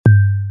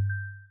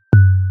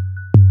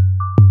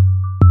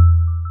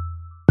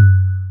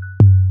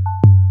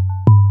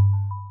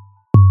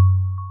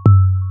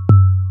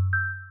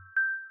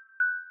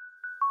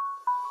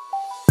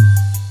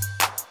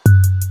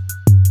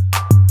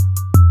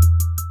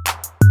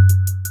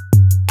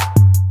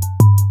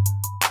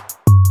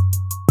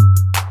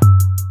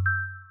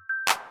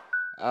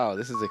Oh,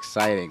 this is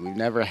exciting. We've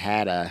never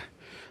had a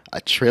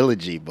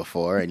trilogy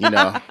before, and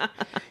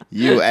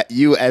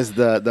you as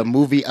the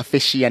movie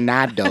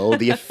aficionado,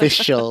 the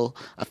official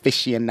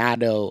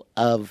aficionado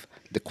of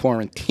the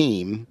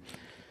quarantine,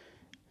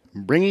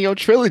 bringing your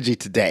trilogy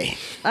today.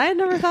 I had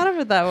never thought of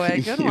it that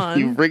way. Good one.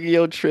 You bringing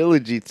your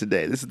trilogy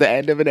today. This is the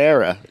end of an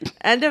era.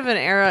 End of an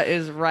era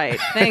is right.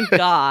 Thank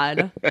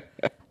God.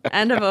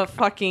 End of a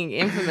fucking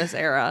infamous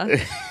era.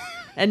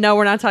 And no,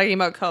 we're not talking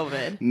about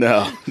COVID.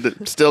 No,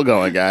 still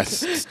going, guys.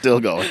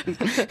 Still going.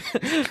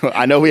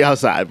 I know we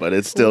outside, but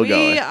it's still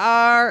going. We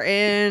are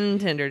in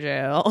Tinder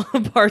jail,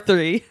 part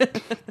 3.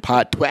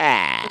 Part 3.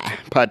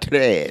 Part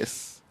 3.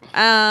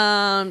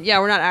 Yeah,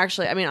 we're not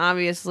actually. I mean,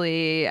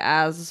 obviously,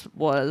 as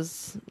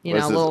was a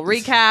little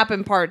recap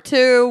in part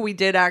 2, we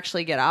did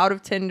actually get out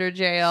of Tinder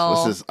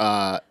jail. This is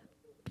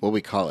what we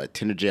call it,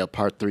 Tinder jail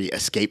part 3,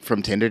 escape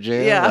from Tinder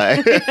jail.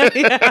 Yeah,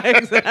 yeah,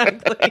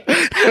 exactly.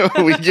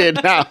 We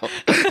get out.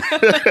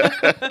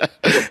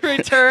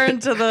 Return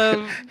to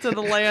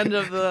the land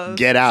of the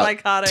get out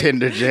psychotic.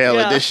 Tinder jail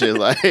edition.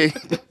 Like,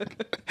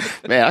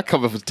 man, I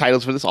come up with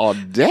titles for this all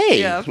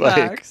day. Yeah,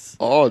 facts.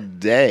 All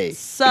day.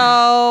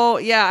 So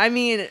yeah, I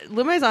mean,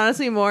 Lume's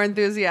honestly more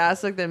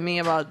enthusiastic than me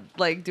about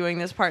like doing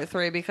this part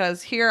 3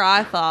 because here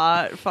I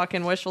thought,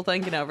 fucking wishful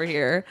thinking over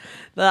here,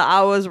 that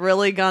I was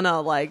really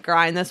gonna like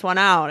grind this one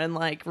out and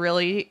like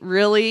really,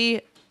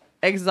 really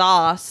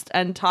exhaust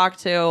and talk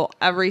to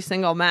every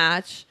single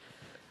match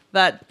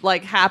that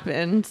like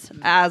happened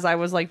as I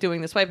was like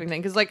doing the swiping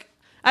thing. Because like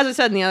as I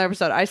said in the other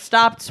episode, I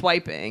stopped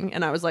swiping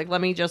and I was like,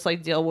 let me just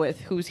like deal with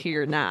who's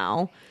here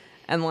now.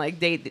 And like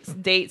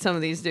date some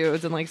of these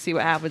dudes and like see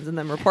what happens and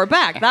then report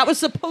back. That was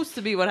supposed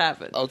to be what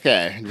happened.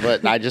 Okay,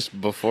 but I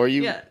just before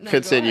you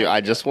continue,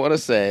 I just want to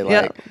say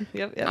like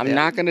I'm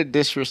not gonna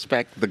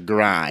disrespect the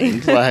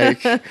grind.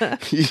 Like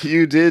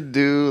you did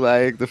do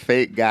like the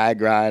fake guy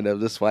grind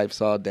of the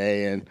swipes all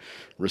day and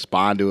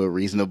respond to a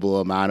reasonable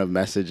amount of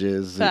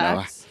messages.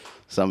 Facts.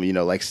 Some,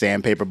 like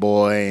Sandpaper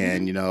Boy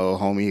and,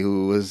 homie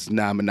who was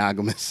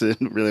non-monogamous and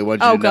really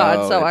wanted you to know. Oh,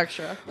 God, so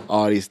extra.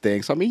 All these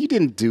things. So, I mean, you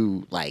didn't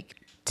do, like,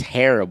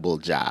 terrible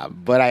job.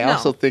 But I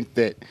also think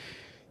that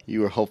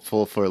you were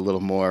hopeful for a little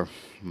more,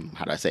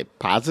 how do I say,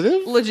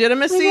 positive?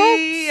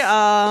 Legitimacy,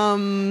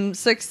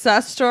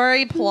 success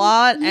story,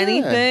 plot,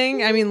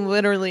 anything. I mean,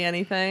 literally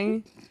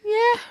anything.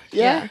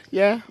 Yeah,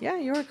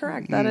 you were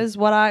correct. That is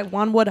what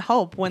one would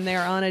hope when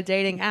they're on a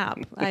dating app.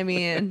 I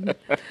mean,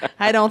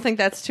 I don't think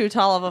that's too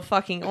tall of a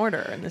fucking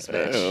order in this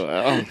bitch.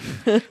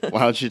 Well,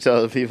 why don't you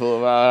tell the people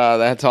about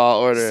that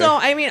tall order? So,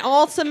 I mean,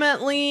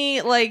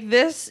 ultimately, like,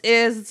 this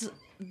is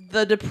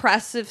the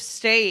depressive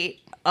state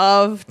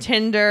of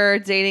Tinder,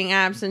 dating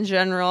apps in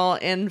general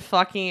in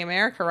fucking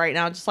America right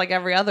now, just like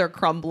every other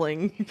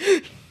crumbling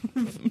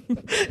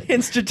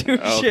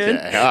institution.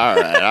 Okay, all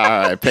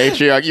right.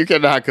 Patriarchy. You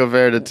cannot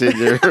compare the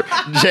Tinder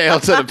jail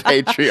to the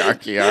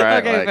patriarchy. All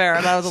right. Okay,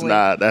 fair. That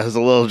was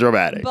a little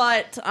dramatic.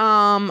 But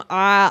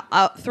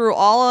I through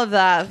all of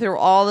that, through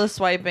all the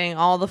swiping,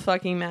 all the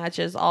fucking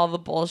matches, all the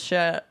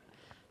bullshit,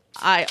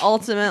 I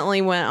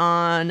ultimately went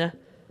on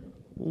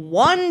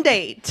one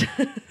date.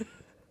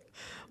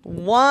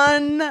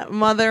 One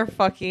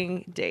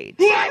motherfucking date.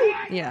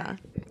 Yeah.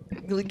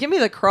 Give me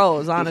the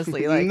crows,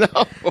 honestly. Like,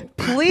 no,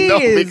 please. No,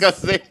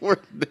 because there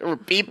were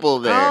people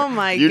there. Oh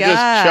my God. You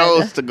just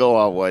chose to go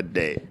on one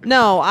date.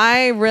 No,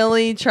 I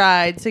really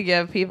tried to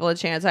give people a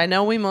chance. I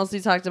know we mostly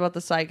talked about the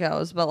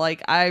psychos, but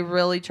like I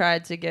really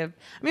tried to give.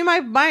 I mean,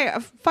 my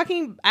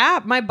fucking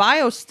app, my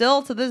bio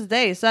still to this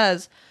day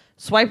says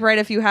swipe right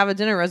if you have a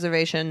dinner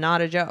reservation.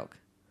 Not a joke.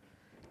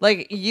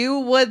 Like you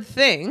would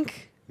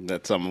think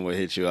that someone would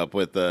hit you up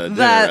with a dinner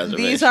that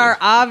reservation. These are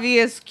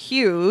obvious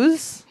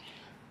cues.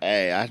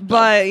 Hey,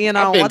 what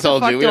the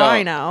fuck do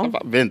I know?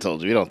 I've been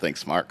told you. You don't think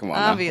smart. Come on.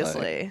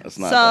 Obviously. That's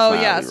not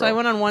so I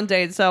went on one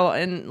date. So,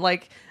 and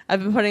like, I've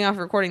been putting off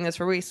recording this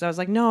for weeks. So I was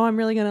like, no, I'm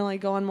really going to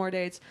like go on more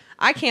dates.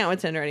 I can't with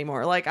Tinder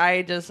anymore. Like,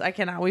 I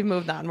cannot. We've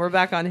moved on. We're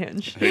back on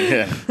Hinge.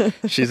 Yeah.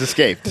 She's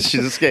escaped.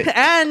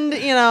 And,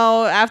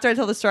 after I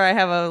tell the story, I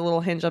have a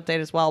little Hinge update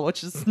as well,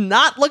 which is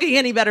not looking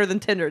any better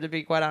than Tinder, to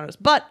be quite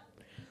honest. But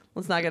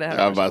let's not get ahead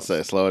of ourselves. I was about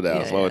to say,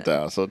 slow it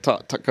down. So,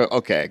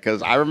 okay,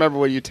 because I remember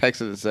when you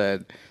texted and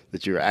said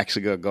that you were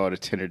actually going to go on a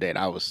Tinder date.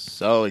 I was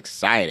so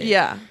excited.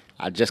 Yeah.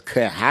 I just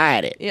couldn't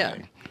hide it. Yeah.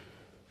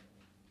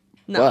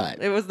 No,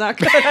 it was not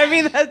good. I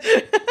mean,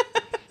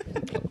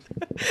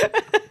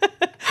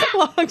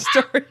 long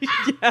story.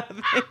 Yeah,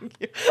 thank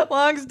you.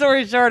 Long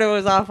story short, it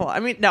was awful. I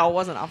mean, no, it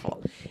wasn't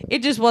awful.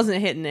 It just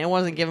wasn't hitting. It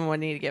wasn't giving what it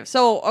needed to give.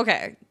 So,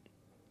 okay.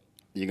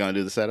 You going to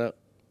do the setup?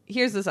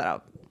 Here's the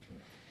setup.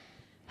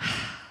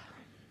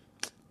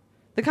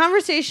 The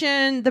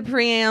conversation, the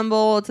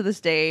preamble to this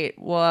date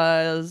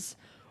was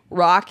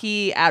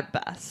rocky at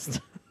best.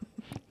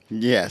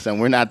 Yes, and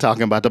we're not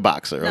talking about the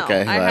boxer, no,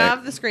 okay? I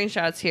have the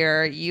screenshots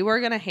here. You are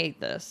going to hate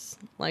this.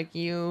 Like,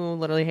 you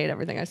literally hate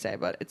everything I say,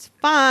 but it's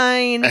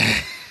fine.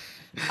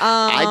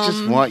 I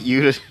just want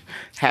you to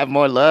have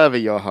more love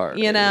in your heart.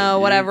 You know,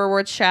 whatever,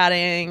 we're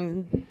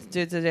chatting.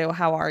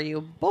 How are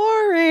you?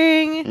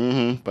 Boring.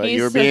 Mm-hmm. But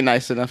you were being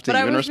nice enough to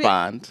even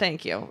respond.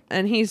 Thank you.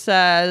 And he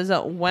says,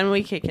 when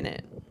we kicking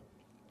it?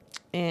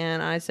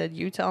 And I said,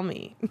 you tell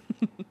me.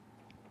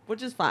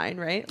 Which is fine,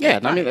 right? Yeah,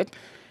 like, I mean,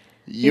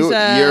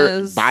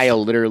 your bio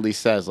literally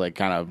says like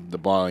kind of the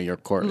ball in your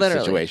court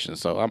situation.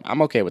 So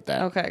I'm okay with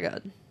that. Okay,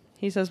 good.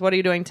 He says, what are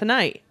you doing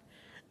tonight?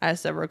 I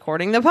said,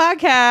 recording the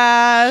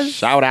podcast.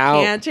 Shout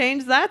out. Can't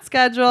change that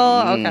schedule.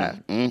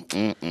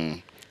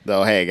 Okay.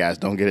 Though, hey guys,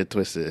 don't get it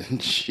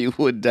twisted. She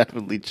would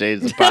definitely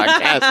change the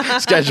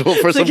podcast schedule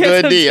for some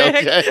good deal.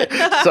 Okay,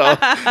 so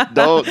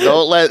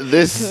don't let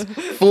this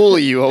fool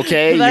you.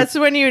 Okay, that's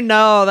when you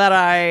know that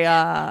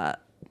I.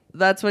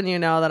 That's when you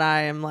know that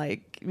I am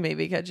like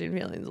maybe catching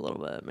feelings a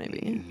little bit.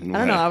 Maybe I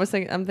don't know. I'm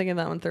thinking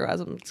that one through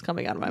as it's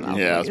coming out of my mouth.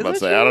 Yeah, I was about to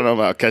say I don't know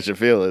about catching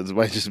feelings. It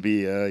might just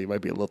be you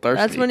might be a little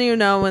thirsty. That's when you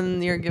know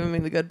when you're giving me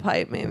the good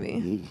pipe.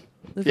 Maybe.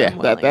 Yeah,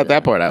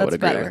 that part I would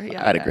agree with.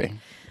 Yeah, I'd okay.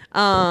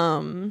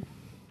 agree.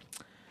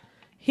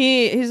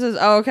 He says,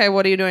 oh, okay,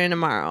 what are you doing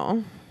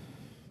tomorrow?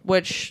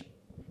 Which,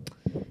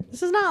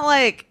 this is not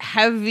like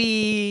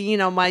heavy, you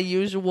know, my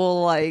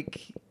usual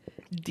like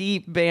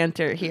deep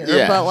banter here,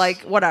 but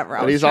like whatever.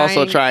 But he's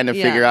also trying to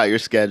figure out your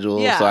schedule.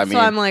 Yeah, so I mean, so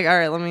I'm like, all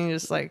right, let me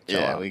just like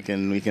chill out. we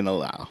can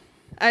allow.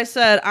 I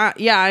said,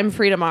 yeah, I'm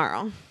free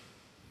tomorrow.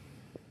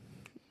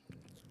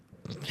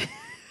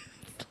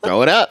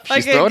 Throw it up.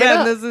 She's like, throwing again, it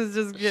up. This is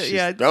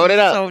just throwing it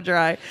up. So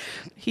dry.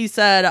 He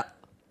said,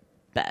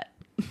 bet.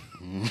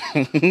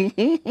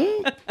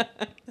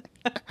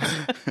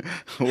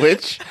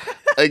 Which,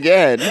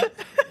 again,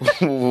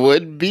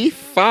 would be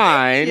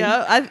fine.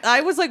 Yeah,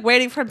 I was like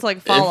waiting for him to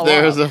like follow up. If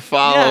there's a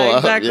follow up. Yeah,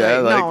 exactly.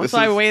 Yeah, no, so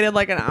I waited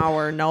like an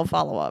hour, no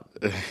follow up,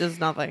 just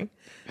nothing.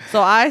 So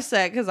I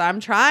said, because I'm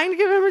trying to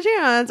give him a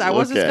chance, I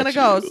was just gonna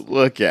go.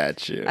 Look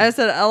at you. I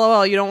said,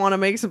 LOL, you don't want to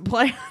make some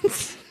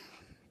plans?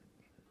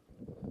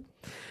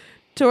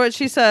 To which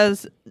she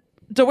says,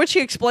 to which he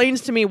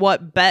explains to me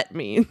what bet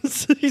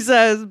means. He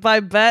says, by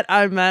bet,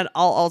 I meant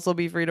I'll also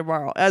be free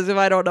tomorrow. As if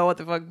I don't know what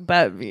the fuck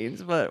bet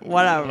means, but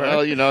whatever.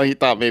 Well, you know, he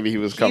thought maybe he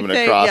was coming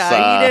across.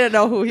 Yeah, he didn't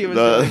know who he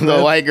was.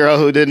 The white girl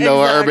who didn't know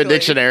what Urban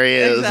Dictionary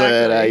is.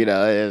 Exactly. And, you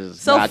know,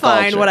 it's so not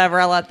fine, culture. whatever.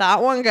 I let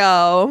that one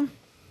go.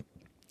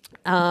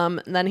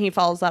 Then he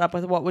follows that up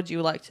with, what would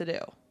you like to do?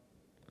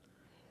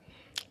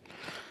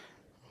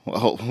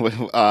 Well,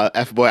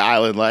 F-Boy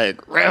Island,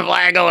 like, red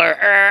flag alert.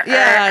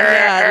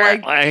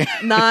 Like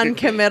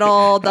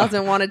non-committal,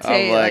 doesn't want to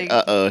take. I'm like,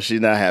 uh-oh, she's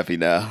not happy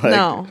now. Like,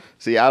 no.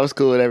 See, I was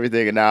cool with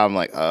everything, and now I'm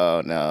like,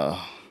 oh, no.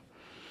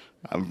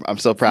 I'm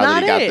so proud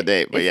that he got the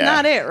date, but it's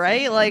not it,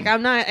 right? Like,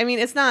 I'm not, I mean,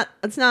 it's not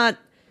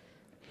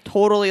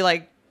totally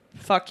like,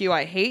 fuck you,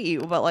 I hate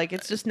you, but like,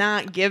 it's just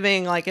not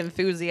giving like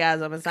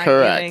enthusiasm. It's not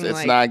correct. Giving,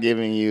 it's not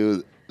giving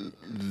you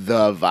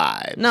the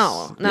vibes.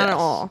 No, not at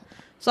all.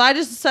 So I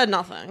just said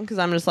nothing because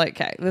I'm just like,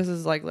 okay, this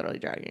is like literally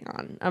dragging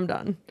on. I'm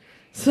done.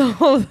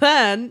 So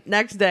then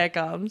next day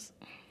comes.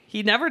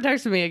 He never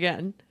texted me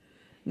again.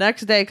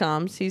 Next day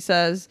comes. He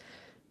says,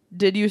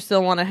 did you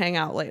still want to hang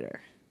out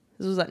later?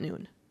 This was at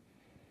noon.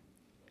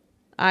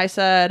 I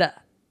said,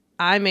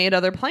 I made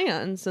other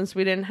plans since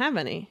we didn't have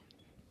any.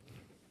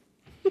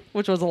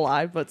 Which was a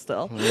lie, but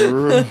still.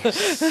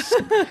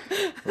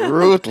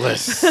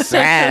 Ruthless,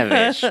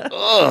 savage.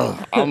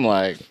 Ugh. I'm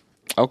like,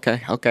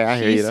 okay, I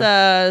hear you. He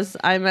says,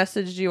 I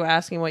messaged you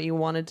asking what you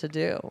wanted to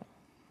do.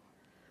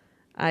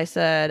 I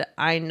said,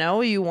 I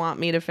know you want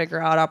me to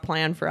figure out a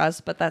plan for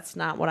us, but that's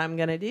not what I'm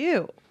going to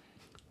do.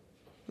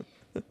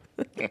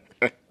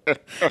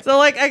 So,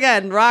 like,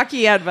 again,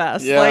 rocky at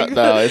best. Yeah, like,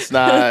 no, it's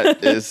not.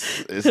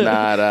 It's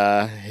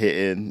not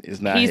hitting. It's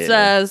not. He hitting.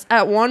 says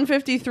at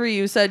 1:53,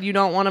 you said you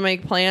don't want to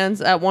make plans.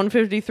 At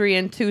 1:53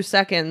 and 2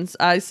 seconds,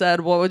 I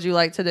said, "What would you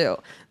like to do?"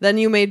 Then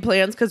you made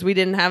plans because we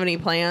didn't have any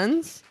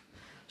plans.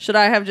 Should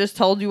I have just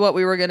told you what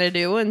we were gonna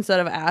do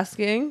instead of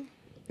asking?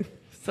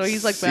 So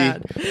he's like,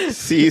 bad.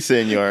 Si,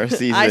 senor.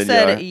 Si, senor. I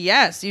said,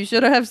 yes. You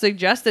should have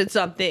suggested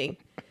something.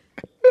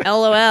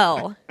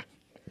 LOL.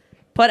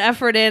 Put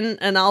effort in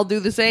and I'll do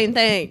the same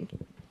thing.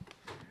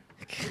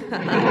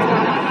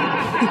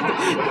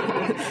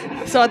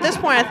 So at this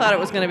point, I thought it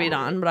was going to be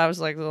done, but I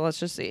was like, well, let's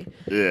just see.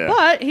 Yeah.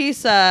 But he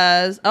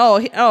says,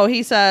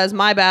 he says,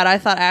 my bad. I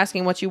thought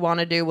asking what you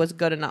want to do was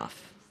good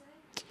enough.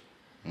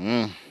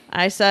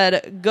 I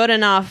said, good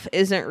enough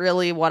isn't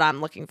really what I'm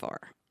looking for.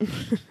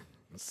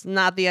 It's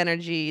not the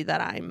energy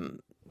that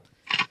I'm.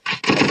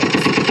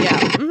 Yeah.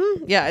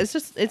 Mm-hmm. Yeah.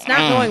 It's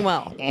not going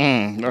well.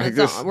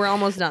 We're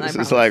almost done. This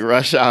is like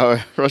rush hour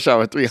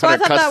 300 so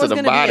cuts to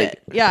the body.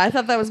 Yeah, I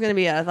thought that was going to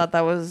be it. I thought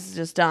that was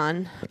just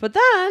done. But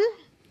then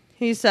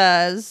he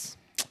says,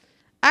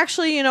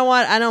 actually, you know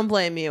what? I don't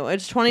blame you.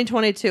 It's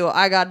 2022.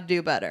 I got to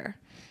do better.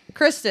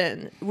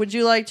 Kristen, would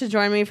you like to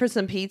join me for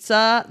some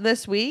pizza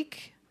this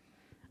week?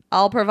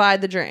 I'll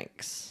provide the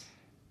drinks.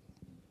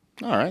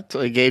 All right, so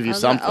he gave you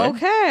something. Like,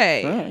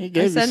 okay. Right, he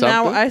gave you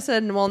something. I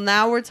said, well,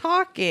 now we're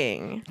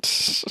talking.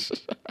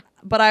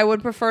 But I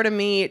would prefer to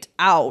meet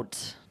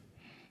out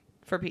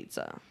for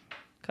pizza.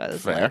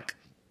 Because Fair. like,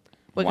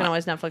 we can Why?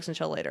 always Netflix and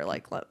chill later.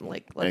 Let's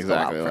Exactly. go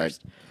out Like,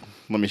 first.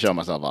 let me show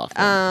myself off.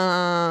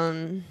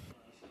 then.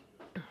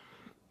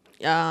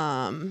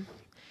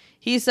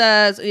 He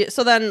says,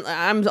 so then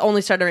I'm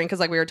only stuttering because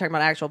like we were talking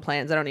about actual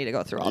plans. I don't need to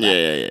go through all that.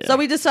 Yeah. So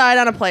we decide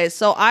on a place.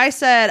 So I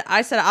said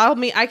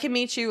I can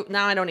meet you.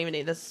 Now I don't even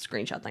need this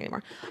screenshot thing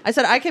anymore. I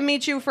said I can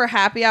meet you for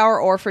happy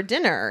hour or for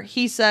dinner.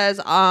 He says,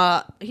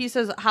 how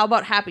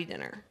about happy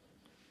dinner?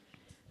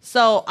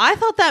 So I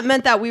thought that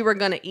meant that we were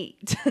gonna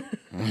eat.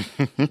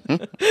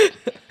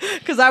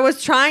 Because I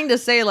was trying to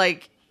say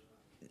like,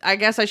 I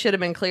guess I should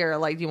have been clear.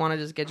 Like, do you want to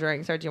just get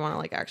drinks or do you want to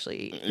like actually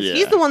eat? 'Cause Yeah.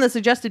 He's the one that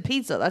suggested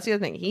pizza. That's the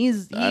other thing. He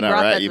I know,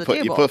 brought right? that You to the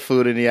put table.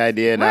 food in the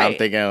idea. Now I'm Right.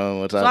 thinking,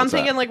 what's up? So I'm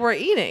thinking like we're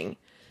eating.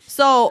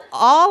 So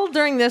all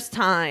during this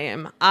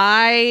time,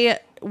 I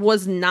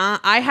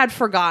had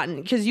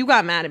forgotten because you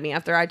got mad at me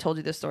after I told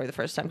you this story the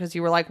first time because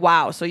you were like,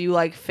 wow, so you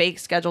like fake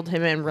scheduled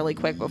him in really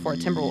quick before a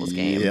Timberwolves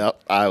game.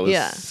 Yep, I was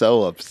Yeah.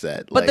 so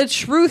upset. But the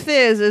truth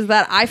is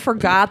that I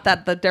forgot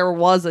that there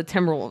was a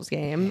Timberwolves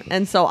game.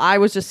 And so I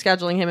was just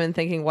scheduling him and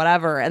thinking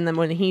whatever. And then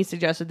when he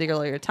suggested the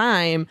earlier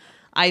time,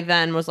 I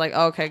then was like,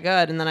 oh, okay,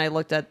 good. And then I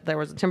looked at there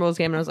was a Timberwolves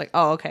game and I was like,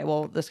 oh, okay,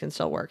 well, this can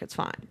still work. It's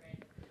fine.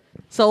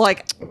 So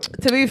like,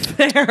 to be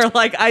fair,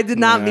 like I did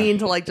not mean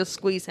to like just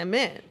squeeze him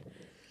in.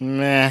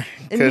 Nah,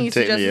 And he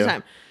suggested continue.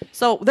 time.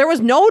 So there was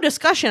no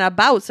discussion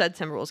about said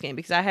Timberwolves game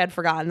because I had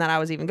forgotten that I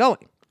was even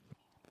going.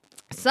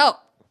 So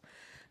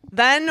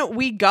then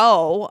we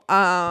go,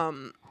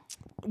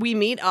 we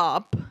meet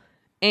up,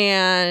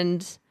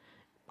 and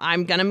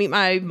I'm gonna meet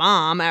my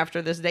mom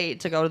after this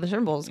date to go to the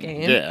Timberwolves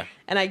game. Yeah.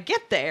 And I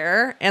get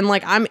there, and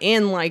like I'm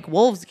in like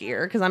Wolves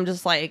gear because I'm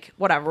just like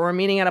whatever. We're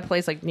meeting at a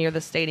place like near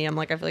the stadium.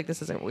 Like I feel like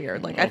this isn't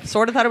weird. Like I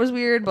sort of thought it was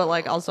weird, but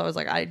like also I was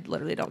like I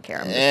literally don't care.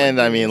 I'm just, And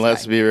like, I mean, this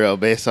let's guy. be real.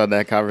 Based on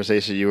that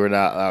conversation, you were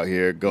not out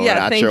here going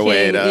Yeah, out your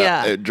way to thinking,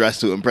 yeah. dress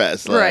to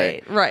impress.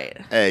 Like, Right.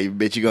 hey,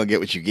 bitch, you gonna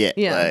get what you get.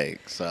 Yeah.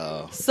 Like,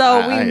 so. So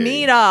I we hear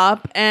meet you.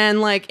 up,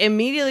 and like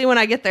immediately when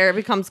I get there, it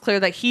becomes clear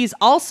that he's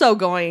also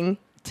going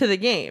to the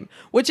game,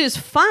 which is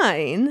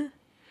fine.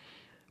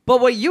 But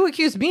what you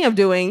accused me of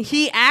doing,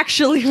 he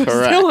actually was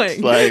Correct.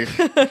 doing. Like,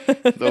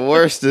 the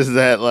worst is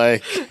that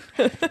like.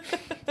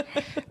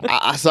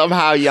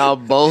 Somehow y'all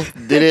both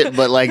did it,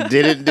 but like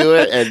didn't do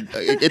it, and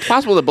it's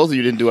possible that both of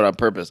you didn't do it on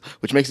purpose,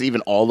 which makes it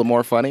even all the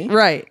more funny.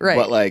 Right.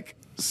 But like,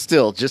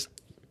 still, just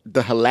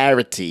the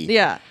hilarity.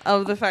 Yeah,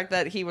 of the fact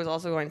that he was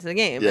also going to the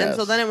game. And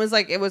so Yes. then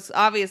it was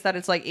obvious that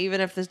it's like, even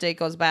if this date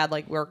goes bad,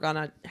 like we're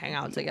gonna hang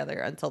out together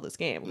until this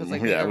game. Because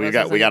like, Yeah, the we rest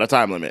got isn't- a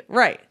time limit.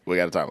 Right. We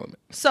got a time limit.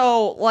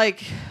 So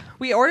like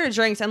we ordered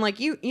drinks, and like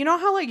you know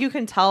how like you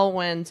can tell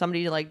when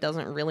somebody like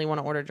doesn't really want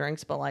to order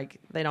drinks, but like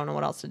they don't know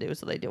what else to do,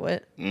 so they do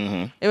it.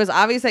 Mm-hmm. It was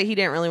obvious that he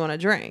didn't really want to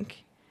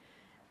drink,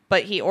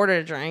 but he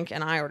ordered a drink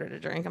and I ordered a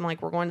drink. I'm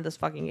like, we're going to this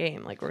fucking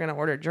game, like we're gonna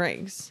order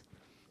drinks,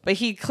 but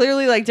he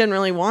clearly like didn't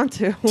really want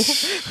to.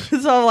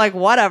 So I'm like,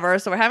 whatever.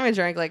 So we're having a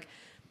drink, like.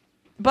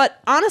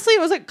 But honestly, it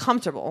was like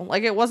comfortable.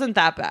 Like it wasn't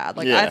that bad.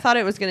 Like Yeah. I thought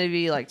it was gonna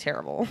be like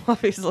terrible,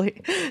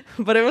 obviously,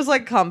 but it was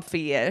like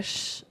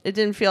comfy-ish. It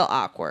didn't feel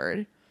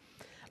awkward.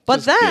 But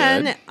Just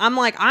then good. I'm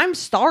like, I'm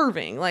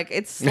starving. Like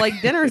it's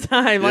like dinner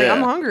time. Like Yeah.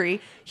 I'm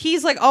hungry.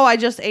 He's like, oh, I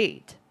just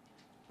ate.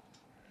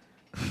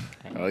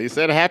 Well, you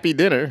said a happy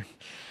dinner.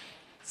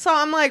 So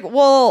I'm like,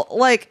 well,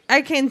 like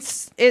I can,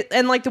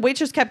 and like the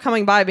waitress kept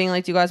coming by, being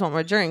like, "Do you guys want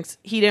more drinks?"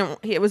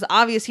 It was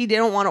obvious he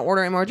didn't want to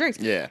order any more drinks.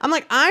 Yeah. I'm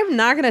like, I'm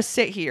not gonna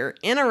sit here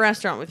in a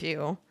restaurant with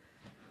you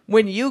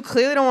when you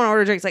clearly don't want to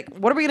order drinks. Like,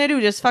 what are we gonna do?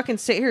 Just fucking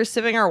sit here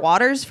sipping our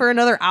waters for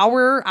another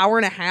hour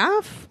and a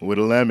half? With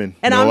a lemon.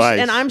 And no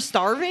ice. I'm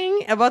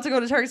starving, about to go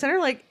to Target Center.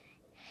 Like,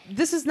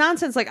 this is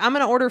nonsense. Like, I'm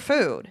gonna order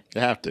food,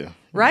 You have to.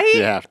 right?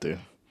 You have to.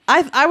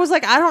 I was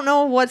like, I don't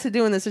know what to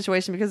do in this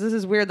situation because this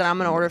is weird that I'm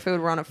gonna order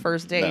food. We're on a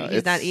first date. No,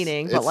 He's not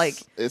eating, but it's- like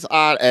it's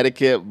odd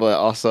etiquette, but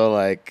also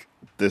like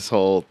this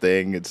whole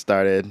thing it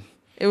started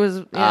it was.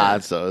 Yeah.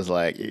 odd, so it's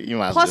like you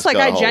might as well Plus, just like go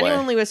the I whole way.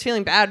 genuinely was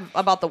feeling bad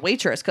about the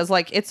waitress because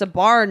like it's a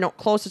bar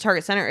close to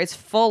Target Center. It's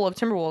full of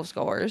Timberwolves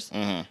goers,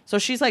 Mm-hmm. so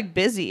she's like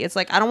busy. It's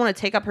like I don't want to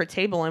take up her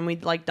table and we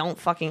like don't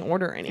fucking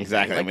order anything.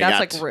 Exactly. Like and we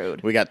that's got like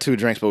rude. We got 2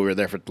 drinks, but we were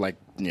there for like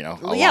a Yeah,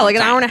 long like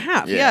an hour and a time.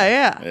 half.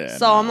 Yeah.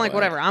 So no, I'm like,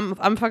 whatever. I'm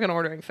fucking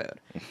ordering food.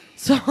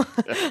 So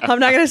I'm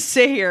not gonna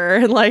sit here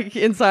and like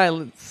in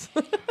silence.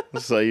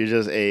 So you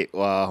just ate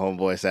while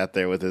homeboy sat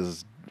there with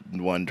his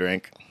 1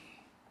 drink.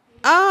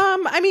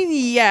 I mean,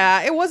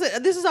 yeah, it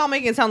wasn't. This is all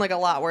making it sound like a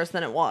lot worse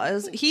than it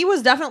was. He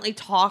was definitely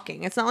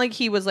talking. It's not like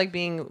he was like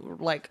being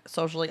like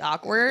socially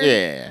awkward.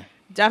 Yeah.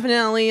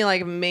 Definitely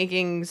like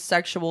making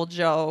sexual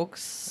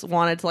jokes.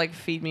 Wanted to like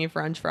feed me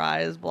French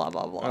fries. Blah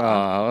blah blah.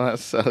 Oh,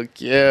 that's so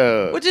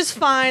cute. Which is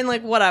fine.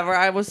 Like whatever.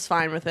 I was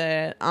fine with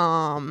it.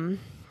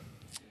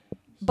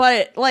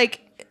 But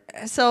like.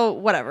 So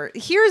whatever.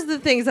 Here's the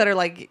things that are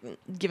like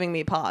giving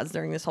me pause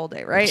during this whole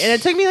day, right? And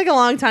it took me like a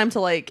long time to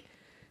like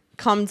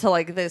come to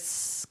like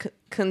this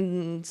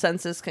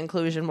consensus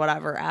conclusion,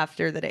 whatever,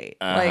 after the date.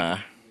 Uh-huh. Like,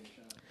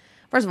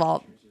 first of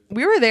all,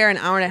 we were there an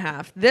hour and a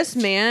half. This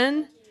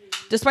man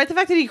despite the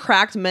fact that he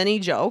cracked many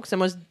jokes and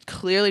was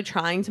clearly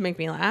trying to make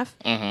me laugh,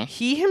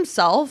 he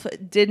himself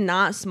did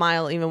not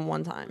smile even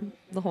one time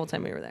the whole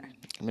time we were there.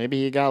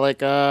 Maybe he got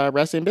like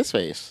resting bitch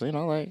face, you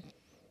know, like.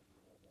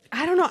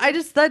 I don't know.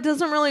 That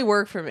doesn't really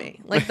work for me.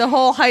 Like the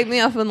whole hype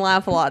me up and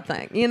laugh a lot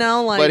thing, you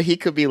know? Like, but he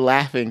could be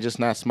laughing, just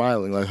not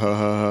smiling, like ha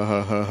ha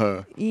ha ha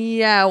ha.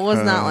 Yeah, it was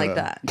not like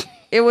that.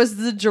 It was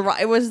the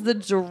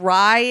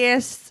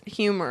driest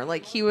humor.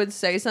 Like he would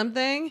say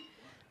something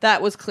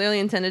that was clearly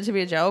intended to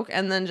be a joke,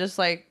 and then just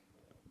like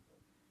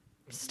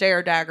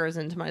stare daggers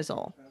into my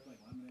soul,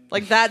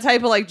 like that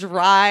type of like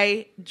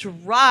dry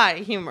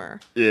humor.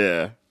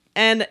 Yeah.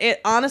 And it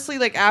honestly,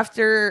 like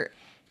after,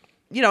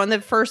 you know, in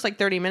the first like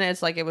 30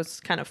 minutes, like it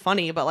was kind of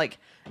funny, but like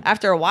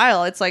after a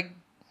while, it's like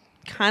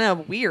kind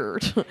of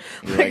weird.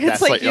 Like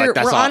it's like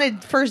we're on a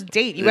first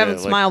date. You haven't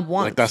smiled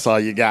once. Like that's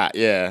all you got.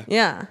 Yeah.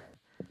 Yeah.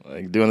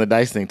 Like doing the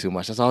dice thing too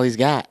much. That's all he's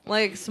got.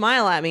 Like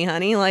smile at me,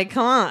 honey. Like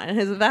come on.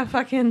 Is it that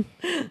fucking?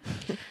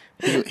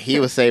 He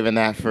was saving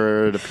that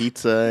for the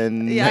pizza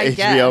and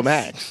HBO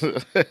Max.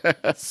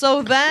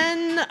 So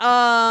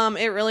then,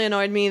 it really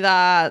annoyed me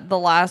that the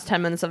last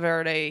 10 minutes of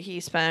our day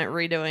he spent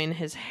redoing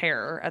his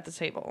hair at the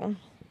table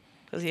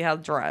because he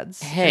had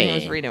dreads. Hey,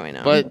 and he was redoing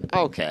them. But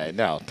okay,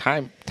 no,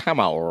 time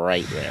out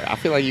right there. I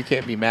feel like you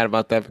can't be mad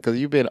about that because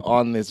you've been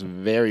on this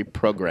very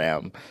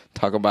program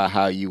talking about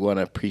how you want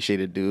to appreciate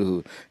a dude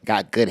who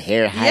got good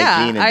hair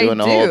hygiene and doing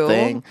the whole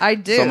thing. I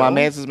do. So my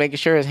man's just making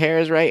sure his hair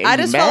is right. And I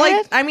just felt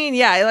like, I mean,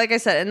 yeah, like I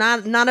said,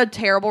 not a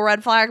terrible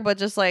red flag, but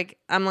just like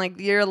I'm like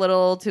you're a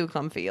little too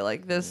comfy.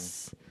 Like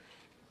this,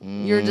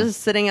 you're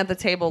just sitting at the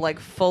table like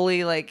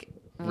fully like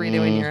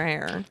redoing your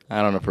hair.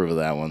 I don't approve of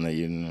that one. That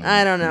you.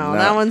 I don't know.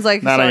 That one's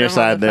like not on your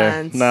side there.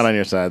 Fence. Not on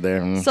your side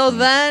there. So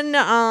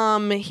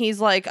then, he's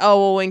like,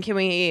 "Oh, well, when can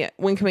we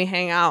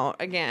hang out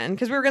again?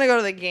 Because we were gonna go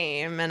to the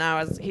game."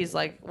 And he's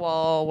like,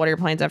 "Well, what are your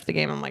plans after the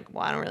game?" I'm like,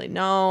 "Well, I don't really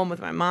know. I'm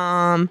with my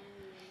mom."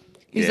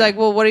 He's like,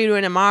 "Well, what are you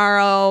doing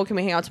tomorrow? Can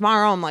we hang out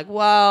tomorrow?" I'm like,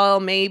 "Well,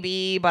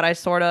 maybe, but I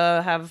sort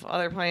of have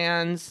other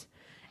plans."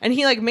 And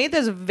he like made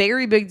this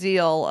very big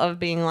deal of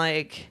being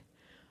like,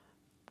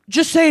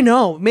 just say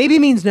no. Maybe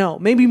means no.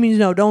 Maybe means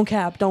no. Don't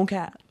cap. Don't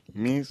cap.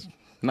 Means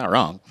not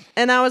wrong.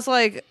 And I was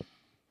like,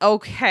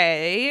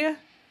 okay.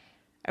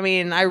 I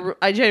mean,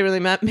 I genuinely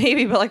meant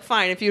maybe, but like,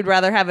 fine. If you'd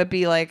rather have it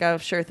be like a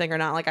sure thing or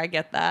not, like, I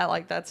get that.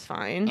 Like, that's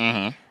fine.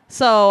 Mm-hmm.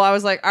 So I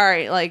was like, all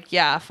right, like,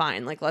 yeah,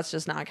 fine. Like, let's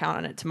just not count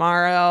on it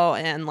tomorrow.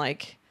 And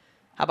like,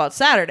 how about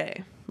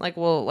Saturday? Like,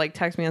 we'll like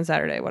text me on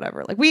Saturday,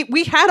 whatever. Like,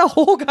 we had a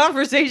whole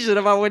conversation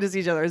about when to see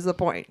each other is the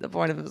point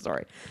of the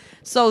story.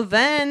 So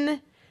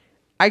then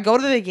I go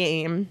to the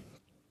game,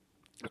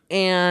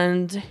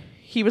 and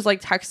he was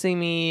like texting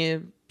me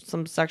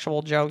some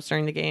sexual jokes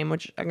during the game,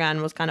 which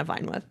again was kind of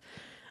fine with.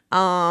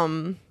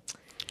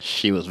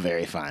 She was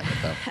very fine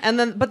with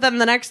them. But then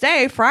the next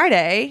day,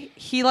 Friday,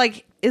 he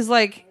like is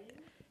like,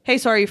 "Hey,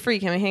 so are you free?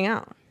 Can we hang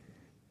out?"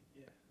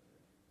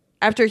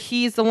 After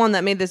he's the one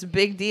that made this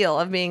big deal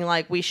of being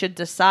like, we should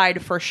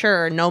decide for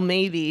sure, no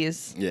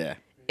maybes. Yeah.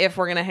 If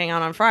we're gonna hang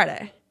out on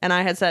Friday. And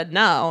I had said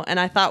no, and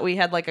I thought we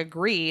had like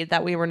agreed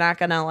that we were not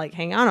gonna like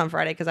hang out on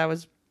Friday because I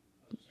was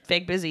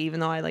fake busy, even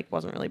though I like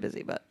wasn't really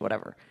busy, but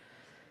whatever.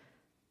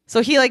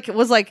 So he like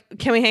was like,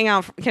 "Can we hang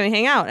out? Can we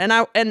hang out?"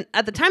 And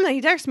at the time that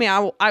he texted me,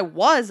 I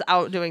was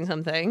out doing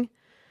something,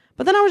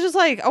 but then I was just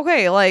like,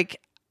 okay,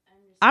 like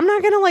I'm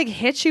not gonna like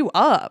hit you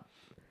up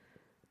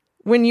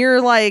when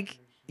you're like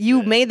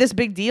you made this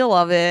big deal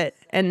of it,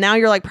 and now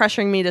you're like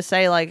pressuring me to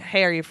say like,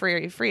 "Hey, are you free? Are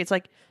you free?" It's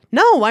like,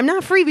 no, I'm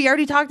not free. We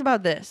already talked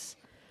about this.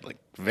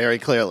 Very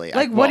clearly.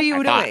 Like, what are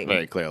you doing?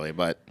 Very clearly,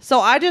 but... So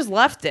I just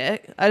left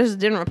it. I just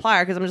didn't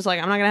reply because I'm just like,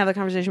 I'm not going to have the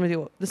conversation with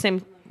you, the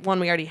same one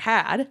we already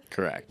had.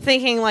 Correct.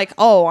 Thinking like,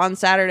 oh, on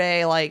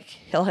Saturday, like,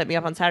 he'll hit me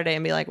up on Saturday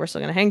and be like, we're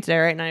still going to hang today,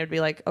 right? And I would be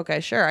like, okay,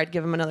 sure. I'd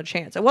give him another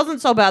chance. It wasn't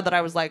so bad that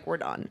I was like, we're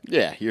done.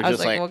 Yeah, I was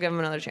like, we'll give him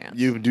another chance.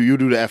 You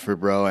do the effort,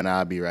 bro, and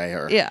I'll be right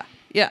here. Yeah,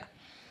 yeah.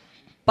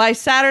 By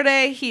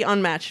Saturday, he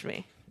unmatched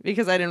me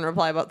because I didn't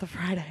reply about the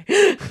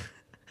Friday.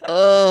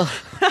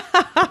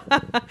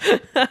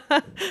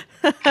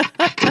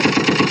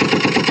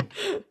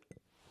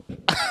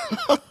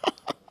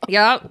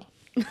 Yep.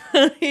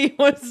 he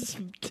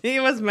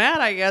was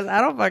mad, I guess.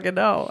 I don't fucking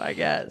know, I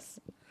guess.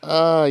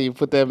 Oh, you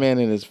put that man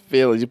in his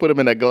feelings. You put him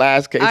in a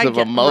glass case of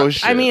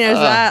emotion. I mean, is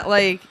that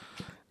like...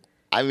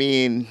 I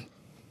mean,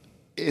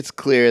 it's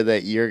clear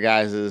that your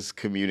guys'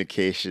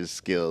 communication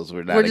skills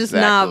were not We're just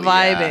not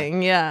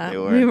vibing, yeah.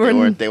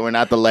 They were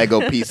not the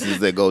Lego pieces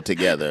that go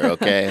together,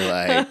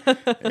 okay? Like,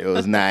 it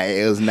was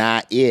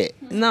not it.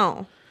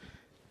 No.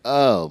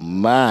 Oh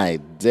my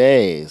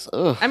days.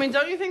 Ugh. I mean,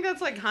 don't you think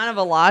that's like kind of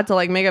a lot to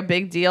like make a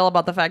big deal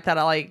about the fact that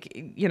I like,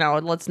 you know,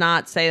 let's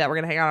not say that we're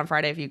going to hang out on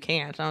Friday if you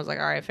can't. And I was like,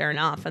 all right, fair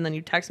enough. And then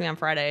you text me on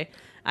Friday.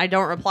 I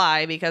don't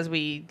reply because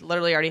we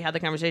literally already had the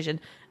conversation.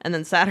 And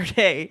then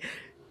Saturday,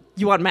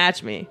 you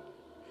unmatch me.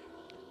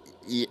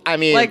 I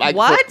mean, like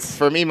what?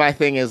 For me, my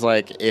thing is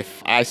like,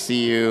 if I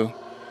see you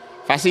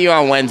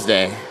on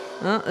Wednesday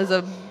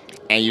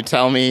and you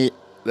tell me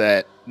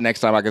that next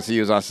time I can see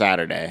you is on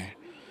Saturday,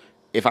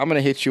 if I'm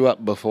gonna hit you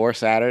up before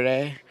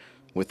Saturday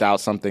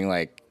without something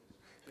like,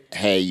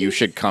 hey, you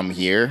should come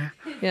here.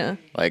 Yeah.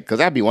 Like, because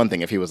that'd be one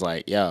thing if he was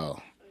like,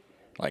 yo,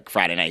 like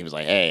Friday night, he was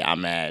like, hey,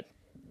 I'm at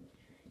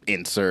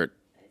insert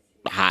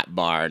hot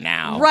bar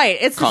now. Right.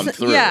 It's come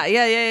through. Yeah.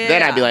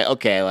 Then I'd be like,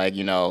 okay, like,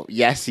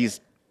 yes, he's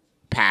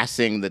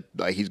passing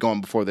like he's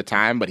going before the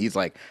time, but he's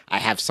like, I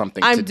have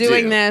something I'm to do.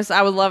 doing this.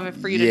 I would love it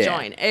for you to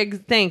join.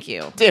 Thank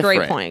you.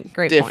 Great point.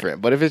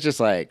 Different. But if it's just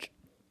like,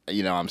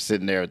 I'm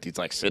sitting there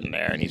with sitting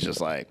there and he's just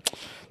like,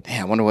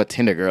 damn, I wonder what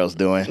Tinder girl's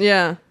doing.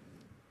 Yeah.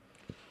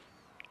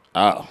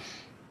 Oh.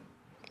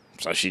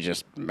 So she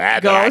just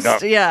mad that I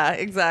Ghost. don't. Yeah,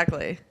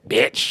 exactly.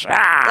 Bitch.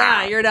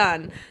 Ah, you're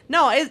done.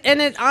 No,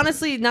 it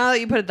honestly, now that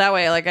you put it that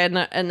way, like I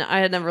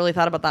had never really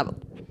thought about that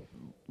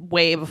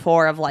way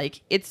before of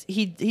like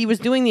he was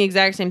doing the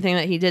exact same thing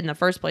that he did in the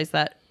first place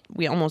that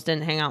we almost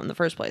didn't hang out in the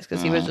first place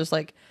because he was just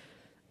like,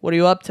 what are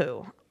you up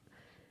to?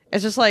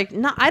 It's just like,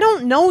 no, I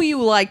don't know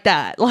you like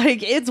that.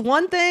 Like, it's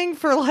one thing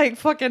for like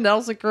fucking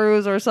Nelson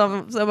Cruz or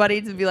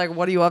somebody to be like,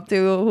 what are you up to?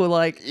 Who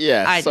like,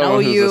 I know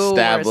you,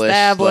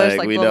 established,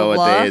 like we blah, know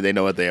blah, what blah. they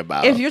know what they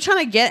about. If you're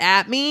trying to get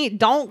at me,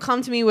 don't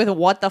come to me with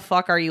what the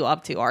fuck are you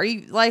up to? Are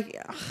you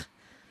like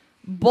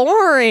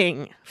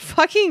boring?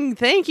 Fucking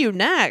thank you.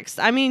 Next.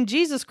 I mean,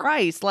 Jesus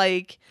Christ,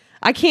 like.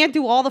 I can't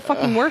do all the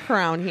fucking work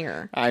around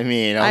here. I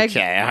mean,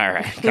 okay, all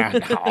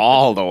right.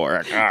 All the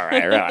work. All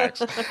right,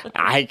 relax.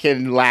 I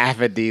can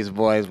laugh at these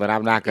boys, but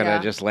I'm not going to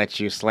just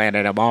let you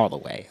slander them all the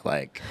way.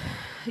 Like,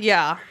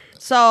 yeah.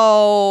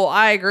 So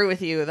I agree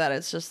with you that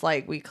it's just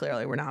like we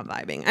clearly were not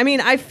vibing. I mean,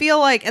 I feel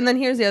like, and then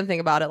here's the other thing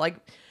about it. Like,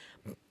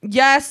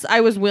 yes,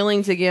 I was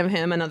willing to give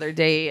him another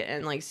date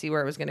and like see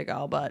where it was going to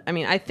go. But I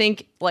mean, I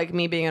think like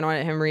me being annoyed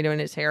at him redoing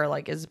his hair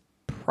like is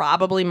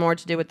probably more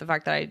to do with the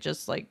fact that I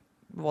just like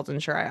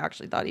wasn't sure I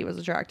actually thought he was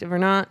attractive or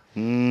not.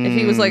 If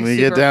he was like we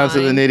super get down fine,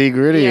 to the nitty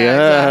gritty.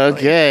 Yeah,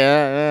 exactly. Okay.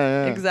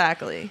 Yeah.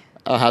 Exactly.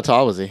 Oh, how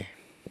tall was he?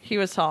 He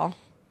was tall.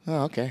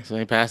 Oh, okay. So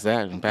he passed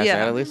that. That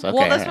at least? Okay.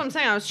 Well, that's what I'm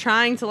saying. I was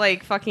trying to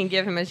like fucking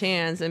give him a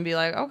chance and be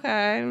like,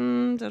 okay.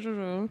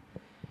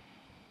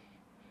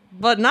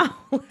 But no,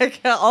 like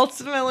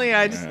ultimately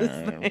I just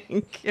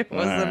think it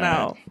was a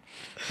no.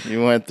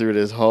 You went through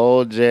this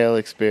whole jail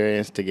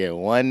experience to get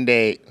one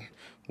date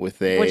with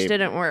which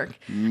didn't work.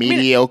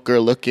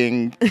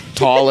 Mediocre-looking,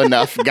 tall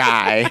enough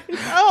guy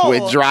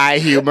with dry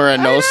humor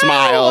and no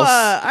smiles.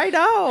 I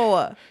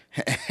know.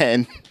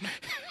 And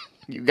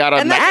you got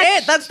a match.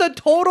 That's it. That's the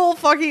total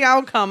fucking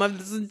outcome of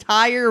this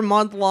entire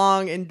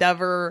month-long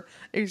endeavor,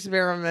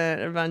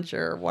 experiment,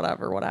 adventure,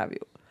 whatever, what have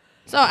you.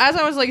 So as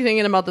I was like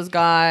thinking about this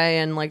guy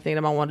and like thinking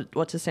about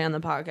what to say on the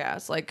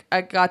podcast, like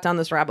I got down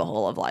this rabbit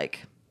hole of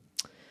like,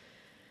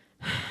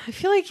 I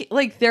feel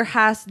like there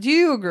do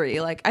you agree?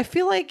 Like, I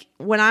feel like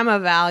when I'm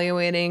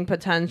evaluating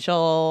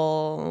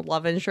potential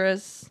love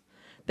interests,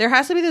 there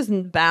has to be this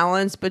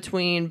balance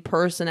between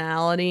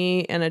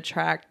personality and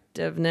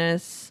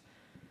attractiveness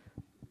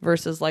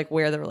versus like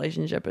where the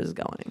relationship is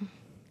going.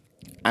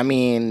 I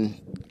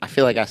mean, I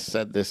feel like I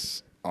said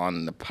this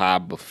on the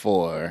pod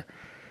before.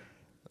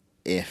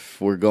 If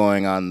we're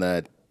going on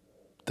the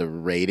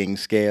rating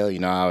scale,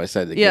 I always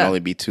said it can only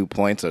be 2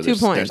 points or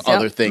there's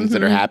other things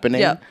that are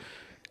happening. Yep.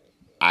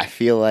 I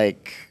feel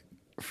like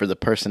for the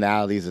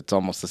personalities, it's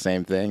almost the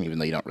same thing, even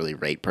though you don't really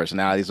rate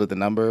personalities with a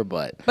number.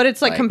 But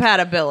it's like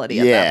compatibility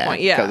at that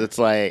point. Yeah. Because it's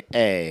like,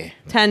 hey.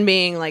 10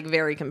 being like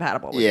very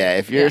compatible with you.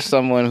 If you're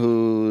someone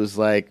who's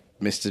like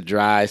Mr.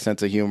 Dry,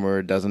 sense of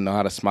humor, doesn't know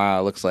how to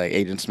smile, looks like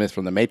Agent Smith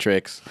from The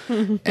Matrix,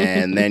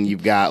 and then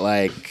you've got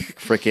like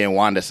freaking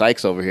Wanda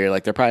Sykes over here,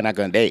 like they're probably not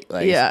going to date.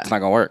 Like, it's not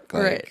going to work.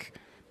 Like,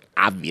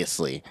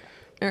 obviously.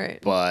 All right.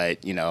 But,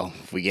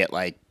 if we get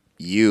like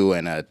you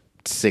and a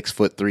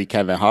 6'3"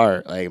 Kevin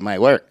Hart, like it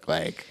might work.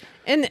 Like,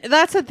 and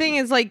that's the thing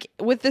is like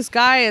with this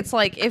guy, it's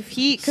like if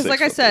he, because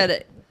like I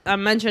said, I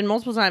mentioned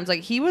multiple times, like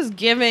he was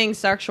giving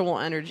sexual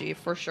energy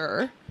for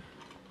sure.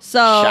 So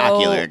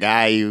Shocular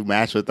guy you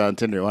match with on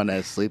Tinder wanted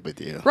to sleep with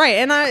you, right?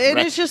 And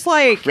it's just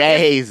like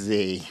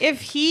crazy.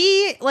 If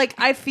he like,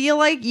 I feel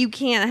like you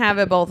can't have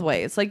it both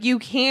ways. Like you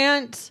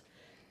can't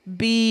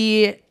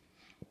be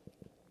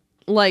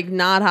like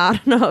not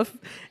hot enough.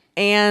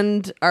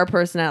 And our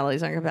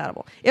personalities aren't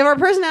compatible. If our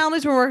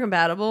personalities were more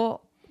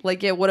compatible,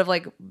 like it would have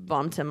like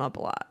bumped him up a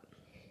lot.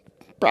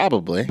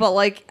 Probably. But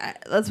like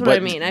that's what I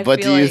mean.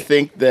 But do you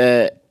think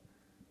that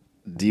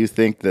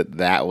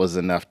that was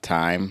enough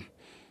time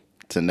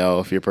to know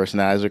if your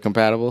personalities are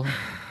compatible?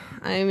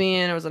 I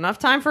mean, it was enough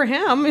time for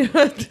him.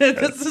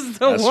 This is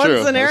the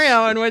one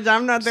scenario in which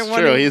I'm not the one.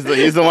 True.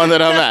 He's the one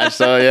that I matched.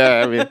 So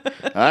yeah, I mean,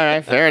 all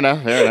right, fair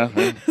enough.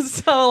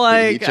 So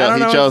like, he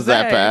chose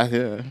that path.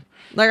 Yeah.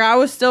 Like I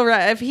was still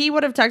if he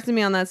would have texted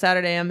me on that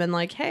Saturday and been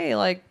like, "Hey,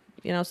 like,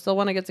 still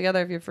want to get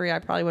together if you're free," I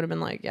probably would have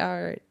been like, "Yeah,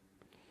 all right,"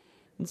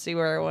 and see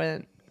where it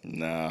went.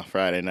 No,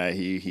 Friday night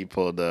he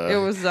pulled it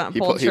was he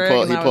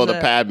pulled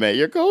a Padme.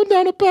 You're going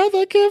down a path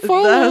I can't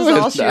follow. That was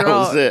all she that wrote.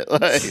 Was it.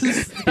 Like,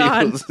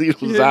 he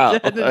was You're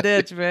out. Dead in the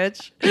ditch,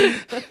 bitch.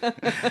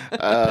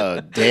 Oh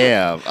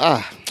damn.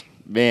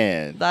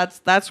 man.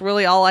 That's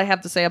really all I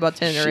have to say about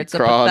Tinder. It's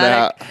crawled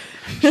pathetic.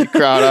 She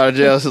crawled out of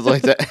jail. It's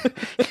like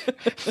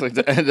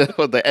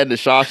the end of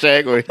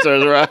Shawshank where he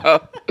turns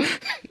around.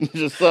 He's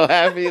just so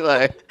happy,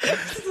 like,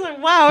 It's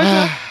like, wow,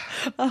 it's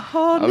a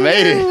whole I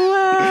made it. new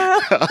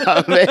world.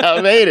 I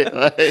made it.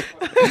 Like,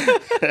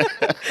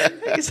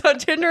 So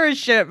Tinder is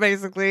shit,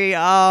 basically.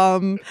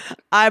 I'm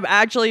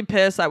actually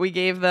pissed that we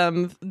gave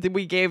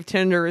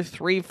Tinder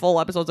 3 full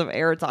episodes of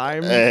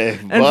airtime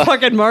and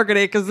fucking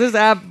marketing because this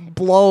app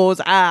blows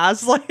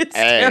ass. Like, it's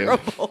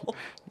terrible.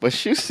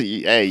 But you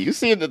see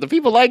that the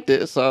people liked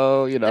it,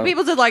 so you know. The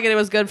people did like it. It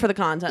was good for the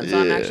content,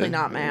 so I'm actually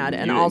not mad.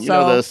 And also, you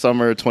know the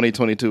summer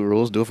 2022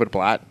 rules: do it for the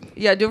plot.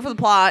 Yeah, do it for the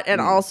plot. And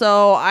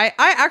also, I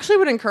actually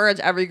would encourage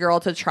every girl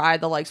to try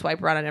the like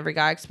swipe around on every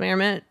guy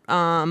experiment.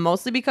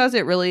 Mostly because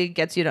it really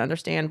gets you to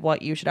understand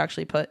what you should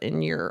actually put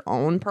in your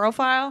own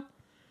profile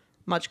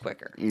much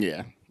quicker.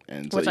 Yeah,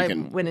 and so Which I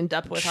went in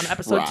depth with on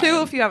episode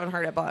 2 if you haven't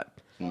heard it, but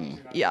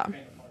yeah.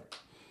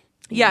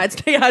 Yeah,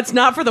 it's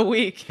not for the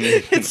weak.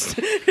 It's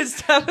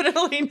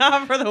definitely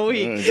not for the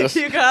weak.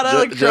 You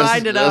gotta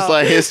grind it out. Just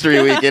like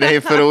History Week, it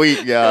ain't for the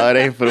weak, y'all. It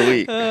ain't for the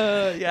weak.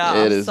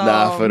 Yeah, it is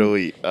not for the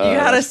weak. You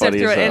gotta sift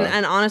through it,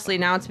 and honestly,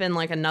 now it's been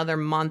like another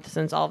month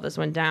since all of this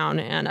went down,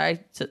 and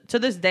to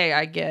this day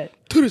I get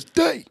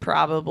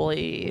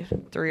probably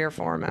 3 or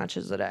 4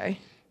 matches a day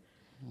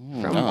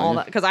from all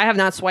that, because I have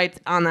not swiped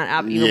on that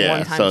app even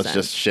one time. So it's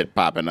since. just shit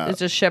popping up. It's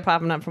just shit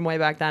popping up from way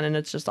back then, and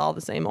it's just all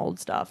the same old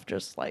stuff,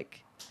 just like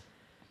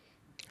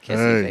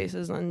kissy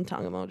faces and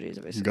tongue emojis.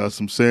 Basically. You got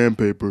some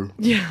sandpaper.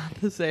 Yeah,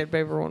 the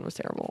sandpaper one was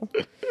terrible.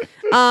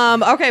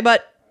 Okay,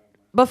 but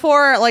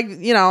before, like,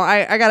 you know,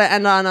 I gotta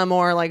end on a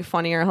more like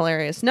funnier,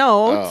 hilarious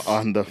note.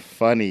 On the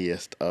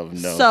funniest of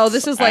notes. So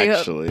this is like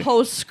a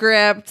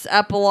postscript,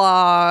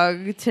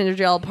 epilogue, Tinder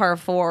Jail Part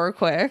 4,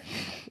 quick,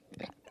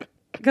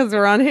 because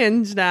we're on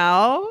Hinge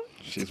now.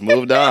 She's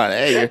moved on.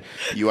 Hey,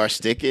 you are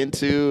sticking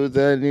to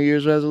the New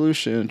Year's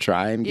resolution.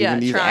 Giving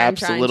these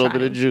apps a little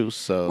bit of juice.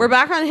 So we're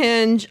back on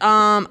Hinge.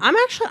 I'm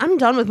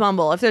done with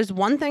Bumble. If there's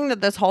one thing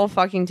that this whole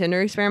fucking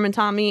Tinder experiment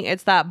taught me,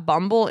 it's that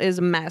Bumble is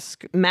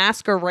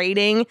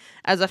masquerading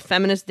as a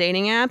feminist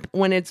dating app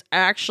when it's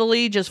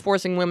actually just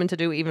forcing women to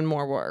do even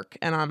more work,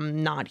 and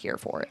I'm not here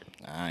for it.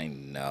 I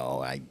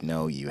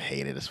know you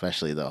hate it,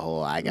 especially the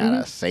whole I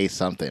gotta say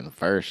something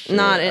first. Shit.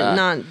 Not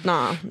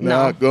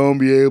gonna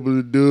be able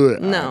to do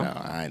it. No.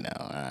 I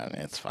know.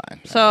 It's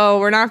fine. So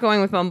we're not going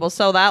with Bumble.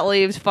 So that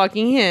leaves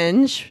fucking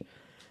Hinge,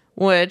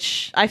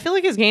 which I feel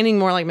like is gaining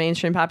more like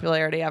mainstream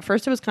popularity. At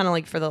first, it was kind of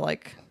like for the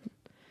like.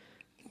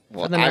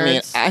 Well, for the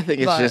nerds, I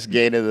think it's just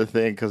gaining the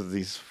thing because of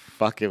these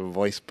fucking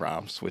voice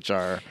prompts, which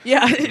are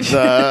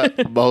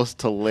the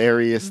most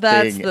hilarious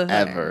thing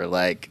ever.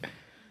 Like,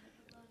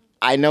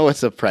 I know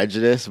it's a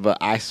prejudice, but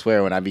I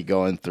swear when I be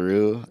going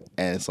through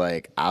and it's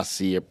like I'll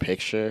see your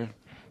picture.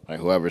 Like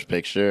whoever's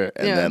picture,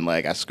 and then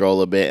like I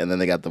scroll a bit, and then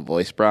they got the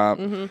voice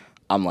prompt. Mm-hmm.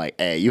 I'm like,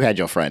 hey, you had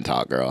your friend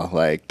talk, girl.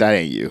 Like that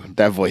ain't you.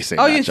 That voice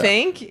ain't. Oh, you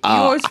think? You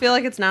always feel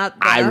like it's not them?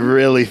 I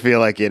really feel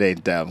like it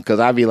ain't them because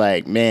I'd be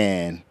like,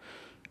 man,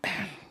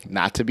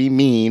 not to be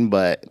mean,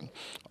 but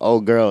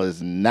old girl is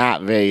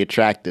not very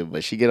attractive,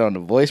 but she get on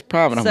the voice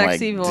prompt, and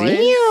Sexy I'm like, voice.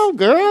 damn,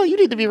 girl, you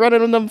need to be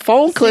running on them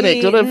phone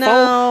clinics. I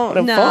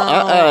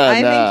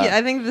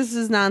think this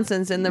is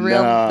nonsense. And the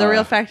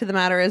real fact of the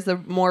matter is, the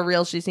more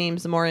real she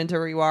seems, the more into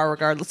her you are,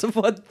 regardless of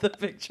what the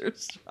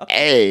pictures show.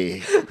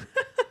 Hey,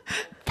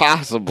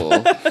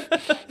 possible,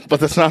 but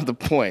that's not the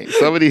point.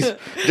 Some of these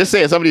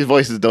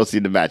voices don't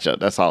seem to match up.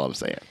 That's all I'm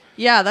saying.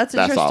 Yeah, that's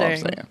interesting. That's all I'm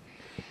saying.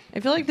 I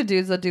feel like the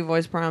dudes that do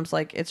voice prompts,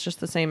 like, it's just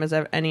the same as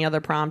any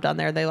other prompt on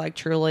there. They, like,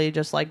 truly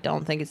just, like,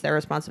 don't think it's their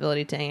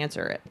responsibility to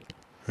answer it.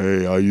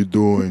 Hey, how you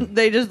doing?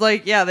 They just,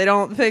 like, they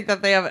don't think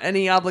that they have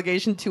any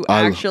obligation to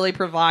actually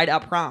provide a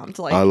prompt.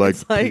 Like,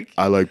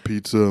 I like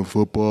pizza and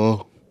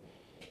football.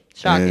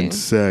 Shocking. And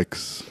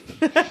sex.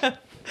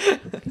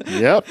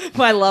 Yep.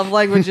 My love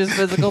language is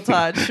physical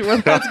touch.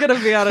 Well, that's going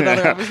to be on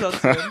another episode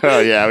soon. Oh,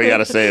 yeah, we got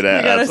to say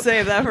that. We got to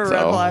save that for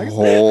red flags.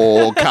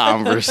 Whole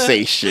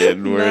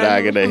conversation. We're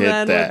not going to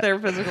hit that. With their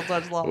physical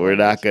touch love. We're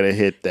not going to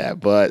hit that.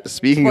 But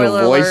speaking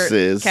Spoiler of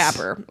voices. Alert,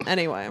 capper.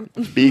 Anyway.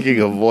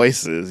 Speaking of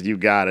voices, you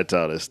got to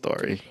tell this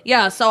story.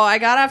 Yeah, so I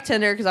got off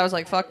Tinder because I was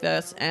like, fuck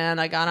this. And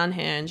I got on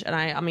Hinge, and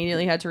I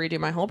immediately had to redo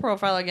my whole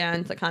profile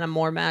again to kind of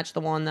more match the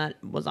one that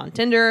was on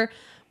Tinder.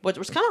 Which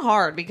was kind of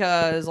hard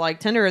because, like,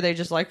 Tinder, they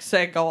just, like,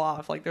 say go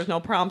off. Like, there's no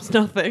prompts,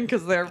 nothing,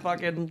 because they're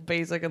fucking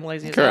basic and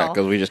lazy as hell. Correct,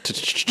 because we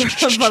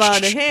just... But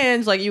on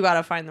Hinge, like, you got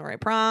to find the right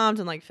prompt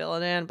and, like, fill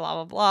it in, blah,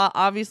 blah, blah.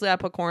 Obviously, I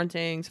put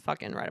quarantines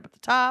fucking right up at the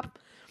top.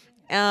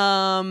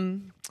 But,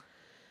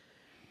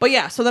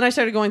 yeah, so then I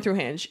started going through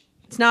Hinge.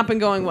 It's not been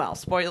going well.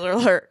 Spoiler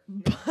alert.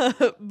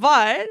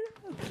 But...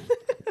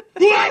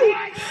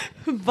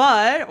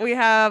 but we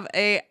have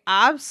a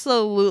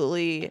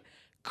absolutely...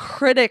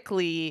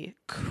 critically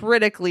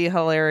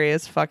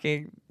hilarious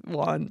fucking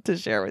one to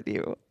share with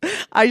you.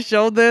 I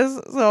showed this,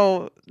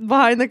 so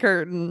behind the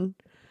curtain,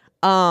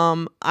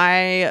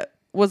 I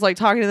was like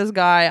talking to this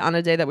guy on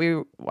a day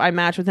that I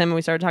matched with him, and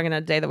we started talking on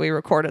a day that we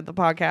recorded the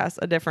podcast,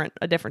 a different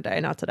day,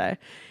 not today.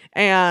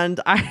 And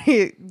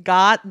I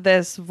got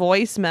this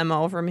voice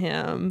memo from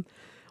him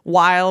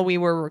while we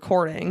were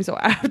recording. So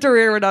after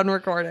we were done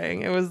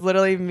recording, it was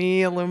literally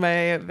me,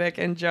 Lume, Vic,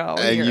 and Joe.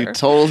 And here. you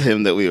told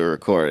him that we were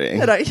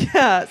recording.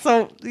 And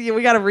so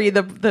we got to read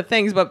the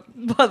things, but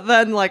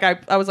then like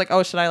I was like,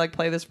 oh, should I like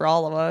play this for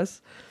all of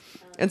us?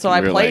 And so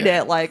I played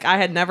it like I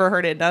had never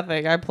heard it.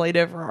 Nothing. I played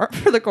it for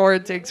the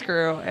Quarantix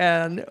crew,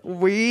 and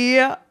we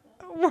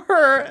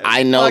were.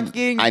 I know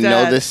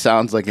this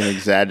sounds like an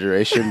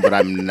exaggeration, but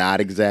I'm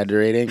not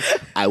exaggerating.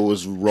 I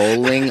was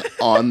rolling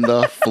on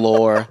the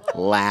floor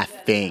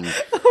laughing.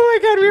 Oh my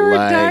God, we were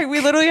dying. We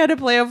literally had to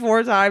play it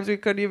 4 times. We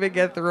couldn't even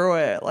get through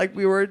it. Like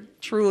we were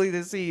truly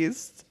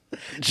deceased.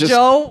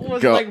 Joe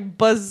was like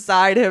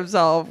beside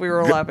himself. We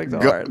were laughing so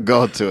hard.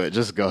 Go to it.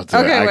 Just go to it.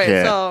 Okay,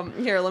 wait. So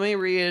here, let me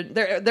read.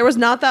 There was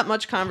not that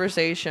much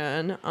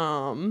conversation.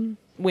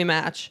 We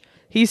match.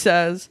 He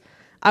says,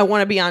 "I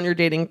want to be on your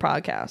dating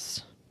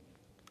podcast."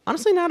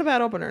 Honestly, not a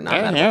bad opener.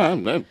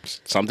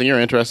 Something you're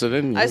interested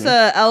in. I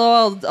said,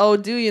 "LOL. Oh,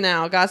 do you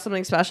now? Got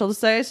something special to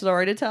say?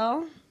 Story to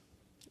tell?"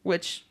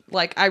 Which,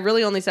 like, I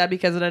really only said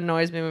because it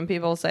annoys me when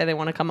people say they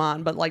want to come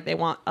on, but, like, they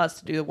want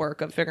us to do the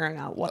work of figuring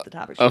out what the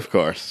topic is. Of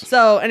course.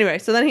 So, anyway,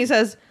 so then he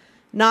says,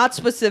 not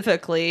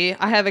specifically.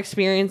 I have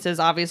experiences,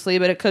 obviously,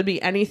 but it could be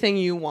anything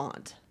you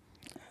want.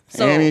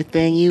 So,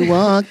 anything you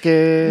want,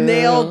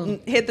 girl.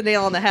 Hit the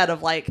nail on the head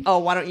of, like, oh,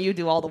 why don't you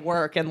do all the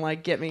work and,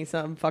 like, get me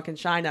some fucking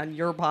shine on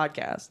your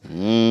podcast?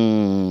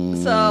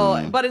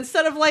 So, but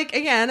instead of, like,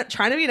 again,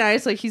 trying to be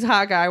nice, like, he's a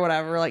hot guy,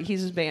 whatever, like,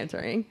 he's just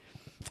bantering.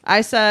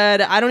 I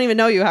said, I don't even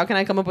know you. How can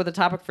I come up with a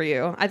topic for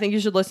you? I think you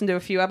should listen to a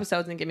few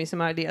episodes and give me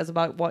some ideas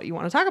about what you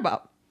want to talk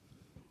about.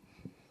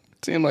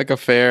 Seemed like a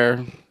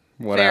fair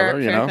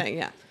whatever, fair thing,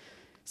 yeah.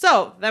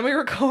 So then we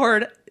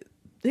record.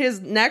 His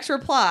next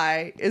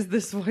reply is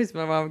this voice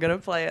memo. I'm going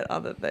to play it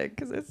on the thing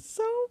because it's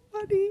so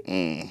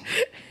funny.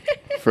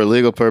 For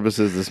legal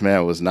purposes, this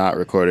man was not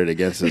recorded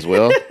against his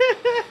will.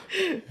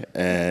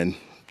 And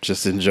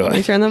just enjoy. Let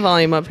me turn the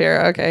volume up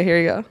here. Okay, here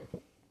you go.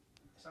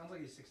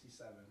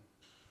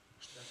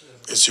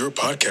 It's your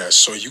podcast,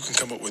 so you can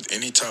come up with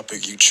any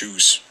topic you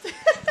choose.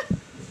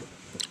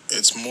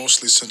 It's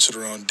mostly centered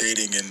around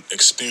dating and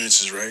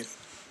experiences, right?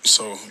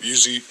 So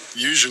usually,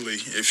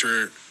 if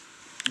you're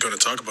going to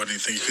talk about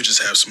anything, you could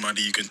just have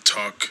somebody you can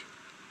talk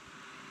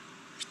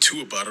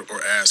to about it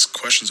or ask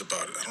questions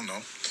about it. I don't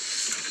know.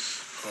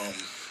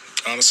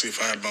 Honestly,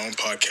 if I had my own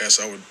podcast,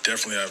 I would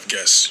definitely have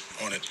guests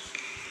on it.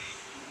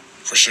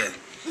 For sure.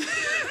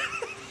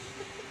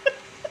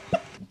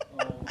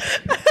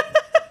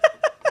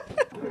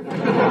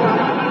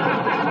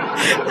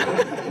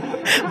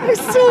 I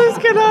still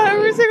cannot.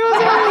 Every single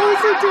time I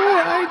listen to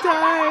it, I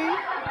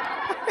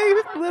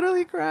die. I'm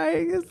literally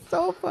crying. It's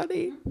so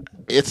funny.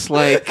 It's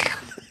like,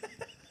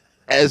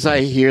 as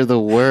I hear the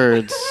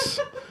words,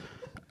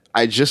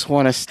 I just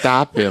want to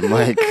stop him.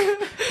 Like,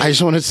 I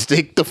just want to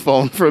take the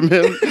phone from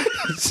him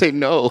and say,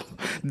 no,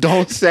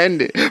 don't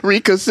send it.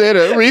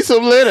 Reconsider.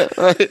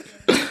 Resubmit it.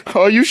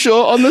 Are you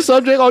sure on the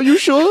subject? Are you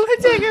sure? I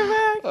take it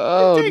back.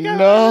 Oh,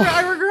 no.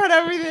 I regret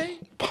everything.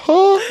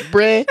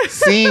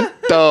 Pobrecito.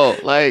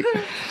 Like,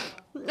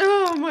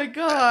 oh my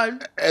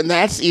God. and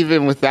that's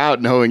even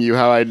without knowing you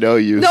how I know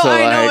you. No, so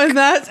I know, like, and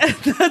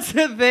that's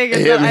the thing.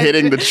 Him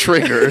hitting the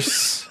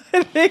triggers.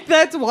 I think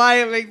that's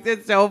why it makes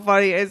it so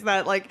funny. Is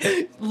that like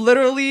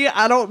literally,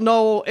 I don't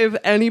know if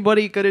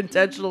anybody could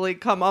intentionally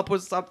come up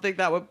with something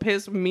that would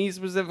piss me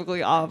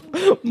specifically off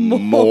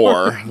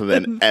more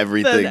than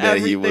everything that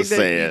he was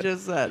saying. He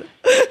just said.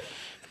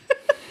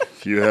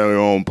 If you have your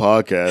own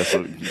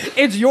podcast,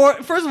 it's your.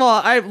 First of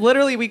all,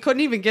 we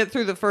couldn't even get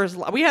through the first.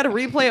 We had to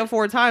replay it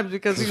 4 times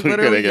because he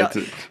literally.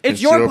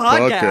 It's your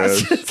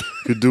podcast. You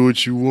can do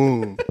what you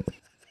want.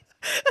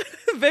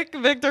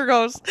 Victor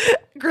goes,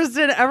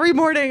 Kristen, every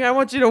morning I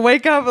want you to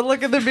wake up and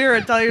look in the mirror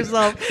and tell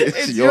yourself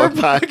it's your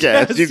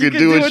podcast. You can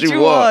do what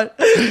you want.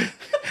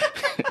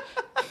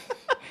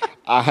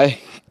 I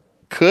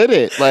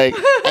couldn't. Like,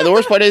 and the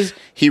worst part is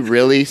he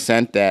really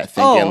sent that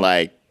thinking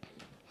like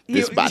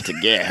this about to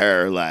get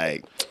her.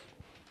 Like,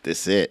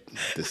 this is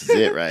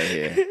it right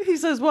here. He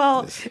says,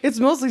 well, it's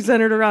mostly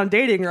centered around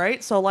dating,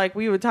 right? So like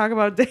we would talk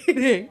about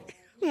dating.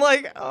 I'm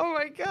like, oh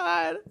my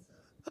God.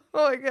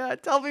 Oh my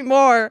God, tell me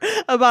more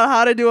about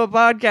how to do a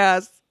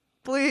podcast.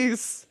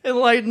 Please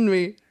enlighten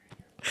me.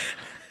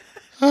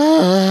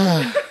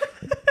 I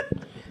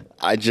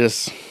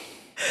just,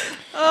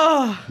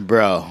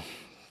 bro,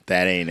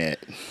 that ain't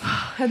it.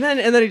 And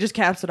then he just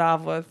caps it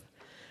off with,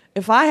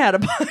 if I had a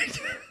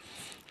podcast.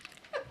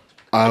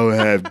 I would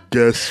have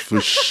guests for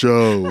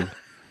show.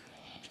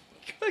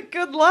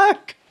 Good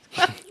luck.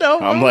 No,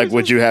 I'm like,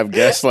 would you have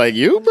guests like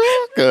you, bro?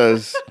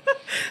 Because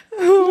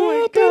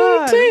oh my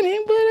God.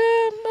 entertaining, but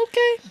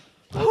okay.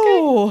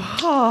 Oh,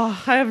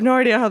 I have no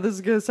idea how this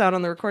is gonna sound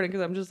on the recording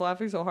because I'm just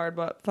laughing so hard.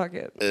 But fuck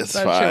it, it's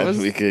fine.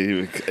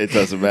 It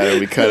doesn't matter.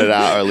 We cut it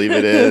out or leave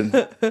it in.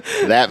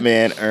 That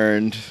man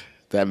earned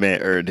That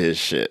man earned his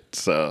shit.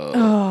 So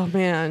Oh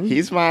man.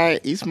 he's my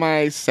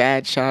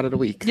sad shot of the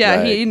week. Yeah,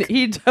 Like,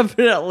 he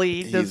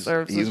definitely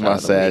deserves. he's the my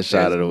of the sad week.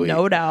 shot of There's the week.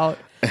 no doubt.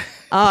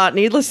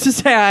 Needless to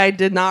say, I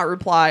did not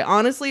reply.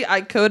 Honestly, I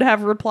could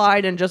have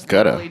replied and just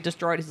Coulda. literally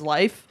destroyed his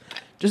life,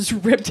 just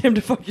ripped him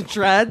to fucking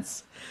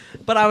shreds.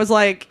 But I was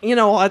like, you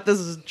know what? This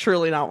is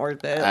truly not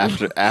worth it.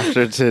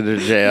 after Tinder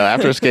jail,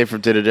 after Escape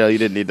from Tinder jail, you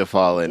didn't need to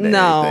fall into anything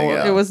No,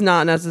 else. it was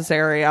not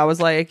necessary. I was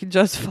like,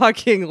 just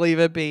fucking leave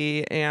it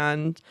be.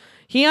 And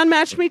he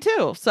unmatched me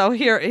too. So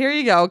here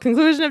you go.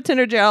 Conclusion of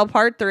Tinder jail,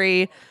 part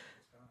 3.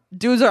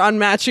 Dudes are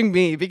unmatching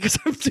me because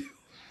I'm too.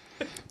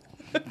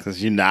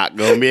 because you're not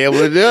gonna be able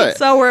to do it.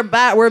 So we're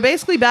back. We're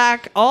basically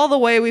back all the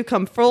way. We've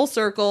come full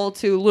circle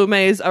to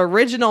Lume's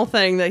original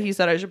thing that he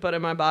said I should put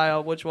in my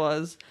bio, which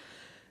was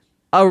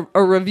a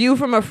review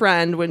from a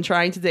friend when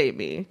trying to date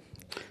me.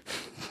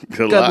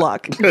 Good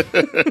luck.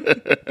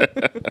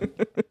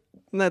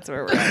 That's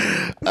where we're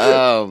at.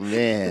 Oh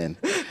man.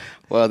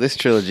 Well, this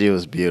trilogy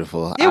was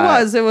beautiful. It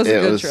was a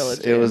good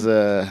trilogy. It was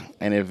an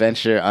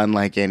adventure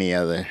unlike any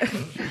other.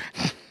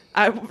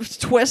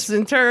 Twists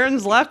and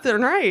turns left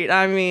and right.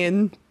 I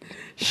mean,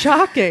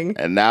 shocking.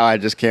 And now I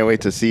just can't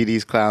wait to see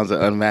these clowns that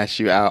unmatch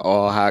you out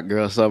all hot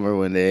girl summer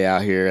when they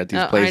out here at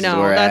these places I know.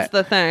 we're That's at.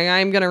 the thing.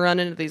 I'm going to run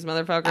into these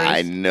motherfuckers.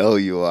 I know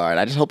you are. And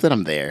I just hope that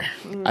I'm there.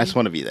 I just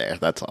want to be there.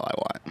 That's all I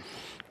want.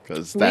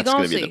 Because that's gon'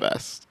 going to be see. the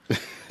best.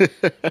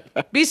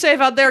 Be safe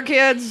out there,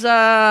 kids.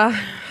 I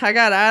don't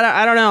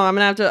know. I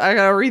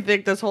gotta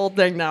rethink this whole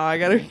thing now. I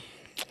gotta.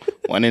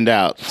 When in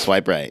doubt,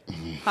 swipe right.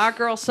 Hot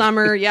girl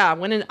summer, yeah.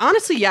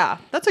 Honestly, yeah,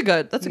 that's a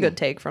good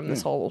take from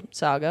this whole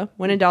saga.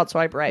 When in doubt,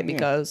 swipe right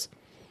because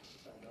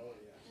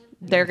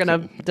they're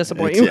gonna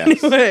disappoint you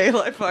It's yes. anyway.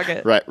 Like fuck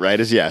it. Right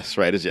is yes.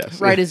 Right is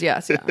yes. Right is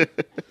yes. Yeah.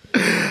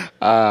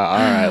 All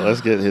right, let's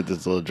hit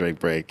this little drink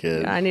break.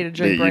 And Yeah, I need a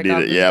drink break You off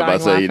need it. this Yeah, I'm about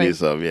to dying say you laughing. need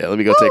some. Yeah, let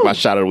me go take my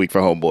shot of the week for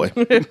homeboy.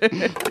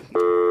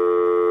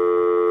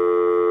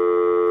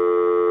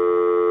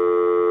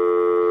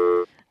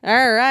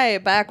 All right,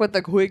 back with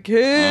the quick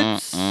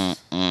hits.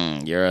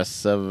 You're a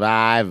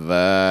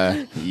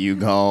survivor. You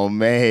gon'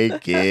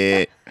 make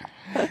it.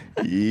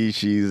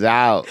 She's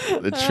out.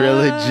 The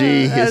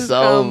trilogy Has is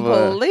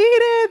over.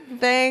 completed.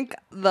 Thank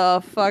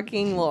the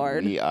fucking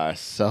Lord. We are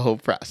so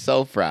proud.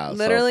 So proud.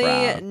 Literally,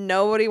 So proud.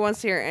 nobody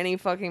wants to hear any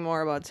fucking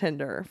more about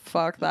Tinder.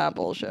 Fuck that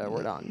bullshit.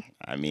 We're done.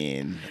 I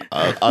mean,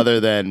 other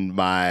than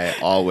my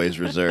always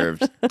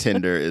reserved,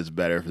 Tinder is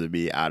better for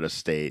me out of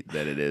state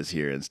than it is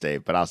here in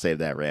state. But I'll save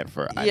that rant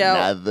for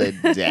another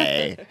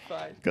day.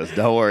 Fine. Because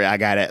don't worry, I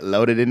got it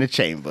loaded in the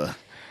chamber.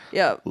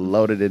 Yep.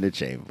 Loaded in the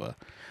chamber.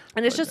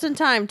 And it's just in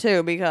time,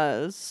 too,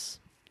 because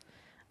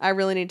I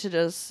really need to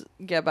just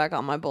get back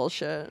on my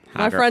bullshit.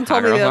 My friend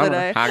told me the other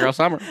day. Hot girl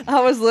summer.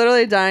 I was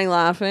literally dying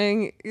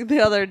laughing the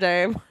other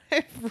day.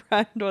 My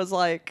friend was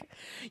like,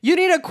 you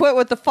need to quit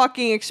with the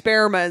fucking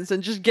experiments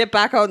and just get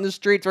back out in the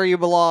streets where you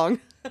belong.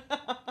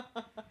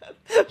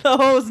 The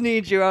hoes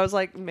need you. I was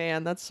like,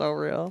 man, that's so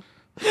real.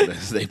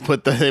 They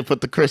put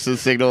the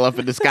Christmas signal up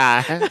in the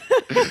sky.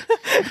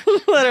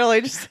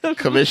 Literally just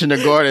Commissioner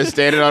Gordon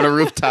standing on a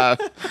rooftop.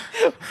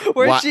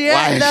 where's she at?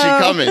 Why is though?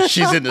 she coming?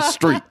 She's in the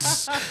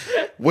streets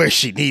where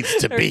she needs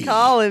to They're be.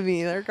 calling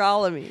me. They're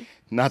calling me.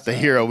 Not the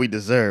hero we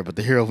deserve, but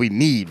the hero we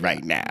need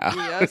right now.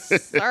 Yes,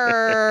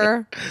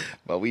 sir.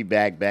 But we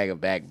back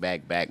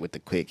with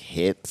the quick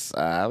hits.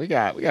 We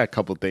got a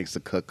couple things to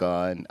cook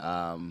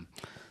on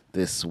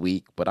this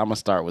week, but I'm gonna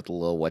start with a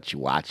little what you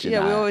watching.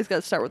 Yeah, we always got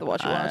to start with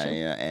what you're watching.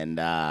 Yeah,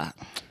 and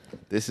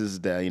this is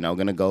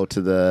gonna go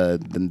to the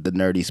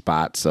nerdy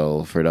spot.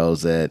 So for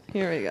those that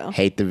Here we go.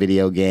 hate the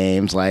video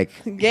games, like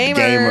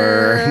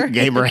Gamer.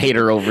 gamer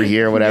hater over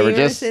here, whatever, Gamer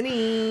just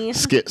City.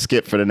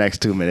 skip for the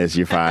next 2 minutes.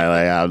 You're fine.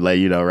 Like, I'll let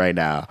you know right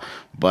now.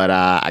 But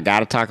I got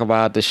to talk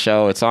about the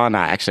show. It's on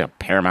actually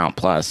Paramount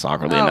Plus,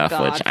 awkwardly Oh, enough,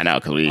 God. which I know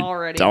because we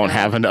Already don't know.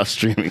 have enough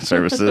streaming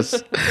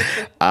services.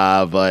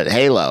 But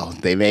Halo,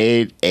 they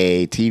made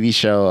a TV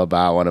show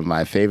about one of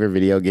my favorite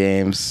video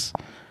games.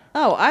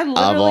 Oh, I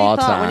literally all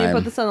thought when you time.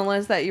 put this on the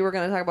list that you were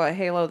going to talk about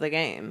Halo the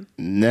game.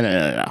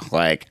 No.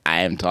 Like,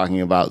 I am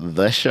talking about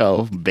the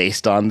show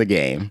based on the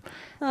game.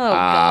 Oh,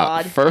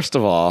 God. First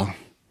of all,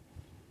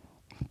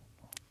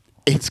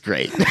 it's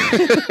great.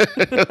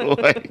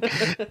 Like,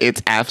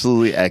 it's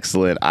absolutely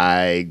excellent.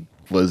 I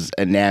was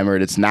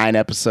enamored. It's 9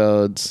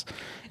 episodes.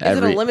 Is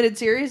it a limited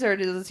series or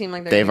does it seem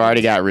like They've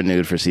already got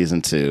renewed for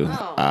season 2.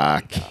 Oh,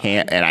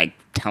 And I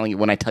telling you,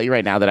 when I tell you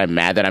right now that I'm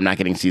mad that I'm not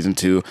getting season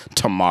 2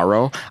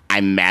 tomorrow,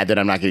 I'm mad that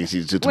I'm not getting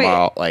season 2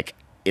 tomorrow. Like,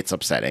 it's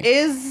upsetting.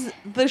 Is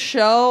the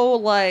show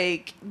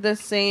like the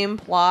same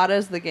plot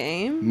as the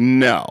game?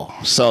 No.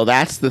 So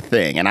that's the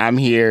thing. And I'm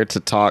here to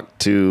talk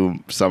to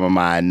some of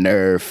my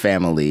nerd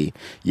family.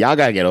 Y'all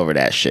got to get over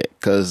that shit.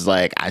 Because,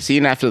 like, I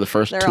seen after the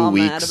first They're 2 all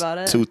mad weeks, about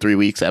it. 2-3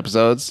 weeks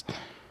episodes,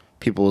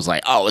 people was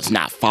like, oh, it's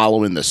not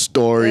following the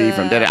story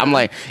from that. I'm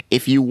like,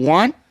 if you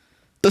want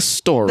the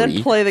story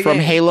Then play the from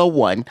game. Halo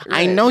 1, I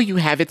Right. know you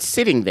have it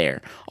sitting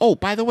there. Oh,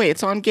 by the way,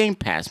 it's on Game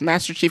Pass,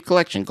 Master Chief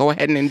Collection. Go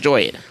ahead and enjoy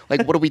it.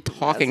 Like, what are we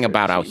talking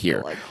about out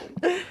here?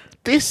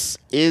 this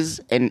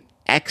is an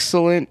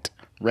excellent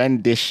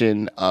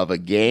rendition of a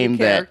game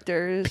that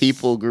characters.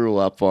 people grew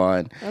up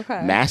on.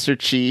 Okay. Master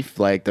Chief,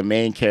 like the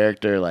main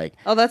character, like,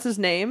 Oh, that's his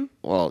name?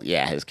 well,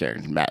 yeah, his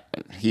character.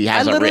 He I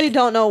has literally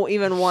don't know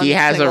even one. he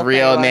has a single thing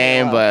real about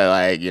name, Halo. but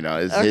like, you know,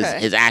 Okay.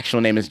 his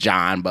actual name is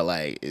John, but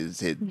like he's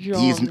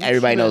John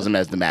everybody knows Smith. him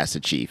as the Master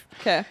Chief.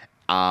 Okay.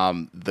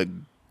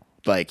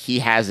 He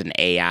has an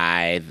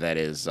AI that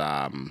is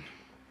I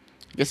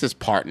guess his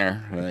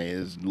partner,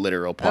 his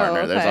literal partner.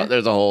 okay.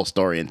 There's a whole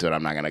story into it.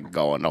 I'm not gonna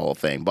go on the whole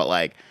thing, but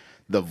like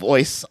the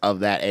voice of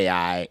that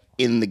AI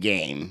in the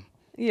game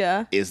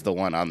Yeah. is the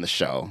one on the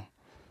show.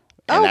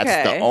 And Okay.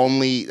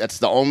 that's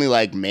the only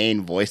like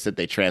main voice that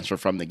they transfer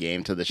from the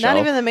game to the show. Not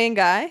even the main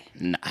guy?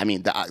 I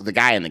mean, the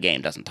guy in the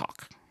game doesn't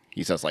talk.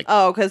 He says like,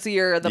 Oh, because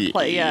you're the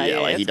play. Yeah.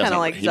 like, he It's kind doesn't- of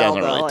like he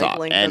doesn't Zelda. really Like talk.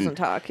 Link And- doesn't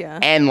talk. Yeah.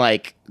 and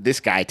like this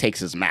guy takes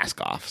his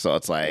mask off, so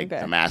it's like Okay.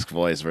 the mask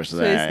voice versus.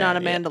 So he's not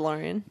a yeah.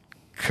 Mandalorian.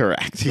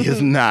 Correct. He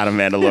is not a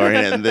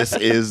Mandalorian, and this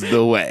is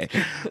the way.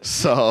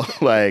 So,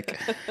 like,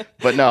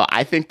 but no,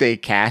 I think they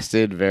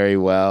casted very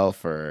well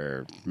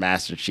for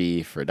Master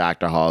Chief, for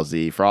Dr.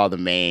 Halsey, for all the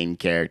main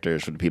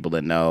characters, for the people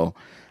that know.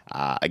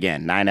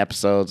 Again, 9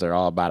 episodes. They're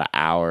all about an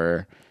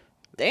hour.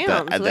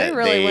 Damn. So they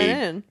really went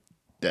in.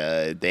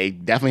 They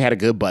definitely had a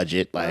good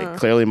budget. Like,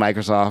 clearly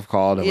Microsoft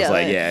called and was Yeah,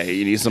 like, like- yeah,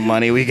 you need some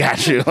money? We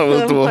got you.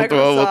 We'll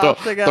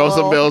Microsoft, they got throw a some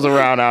little- bills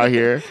around out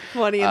here.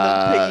 Money in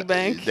the piggy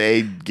bank.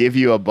 They give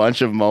you a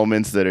bunch of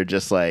moments that are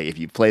just like, if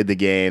you played the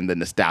game, the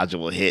nostalgia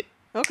will hit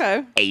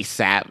Okay.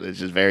 ASAP,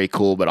 which is very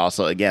cool. But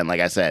also, again, like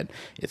I said,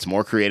 it's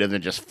more creative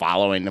than just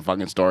following the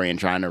fucking story and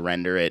trying to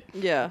render it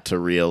Yeah. to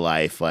real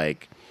life.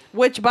 Like,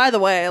 Which, by the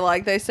way,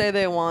 like they say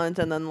they want,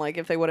 and then like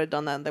if they would have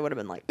done that, they would have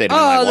been like, they'd be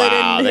like,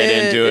 wow, they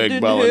hit, didn't do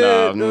it well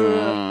enough.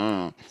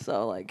 enough.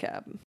 So like,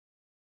 Cap.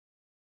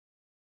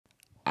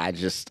 I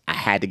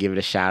had to give it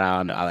a shout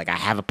out. Like, I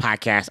have a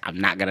podcast. I'm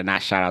not gonna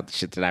not shout out the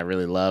shit that I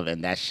really love,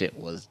 and that shit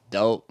was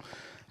dope.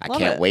 I Love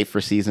can't it. wait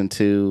for season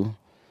 2.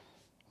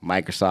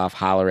 Microsoft,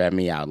 holler at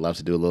me. I would love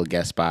to do a little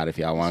guest spot if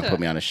y'all want to Sure.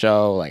 put me on the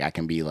show. Like, I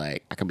can be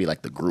like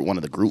the group, one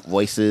of the group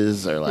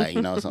voices, or like,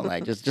 you know, something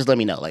like. Just let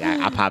me know. Like,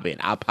 I'll pop in.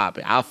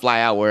 I'll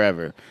fly out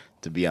wherever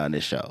to be on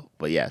this show.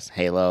 But yes,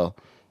 Halo,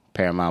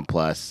 Paramount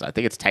Plus. I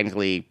think it's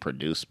technically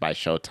produced by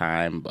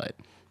Showtime, but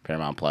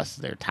Paramount Plus,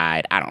 they're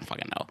tied. I don't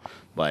fucking know.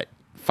 But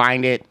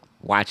find it,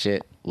 watch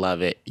it,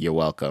 love it. You're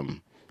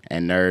welcome.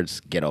 And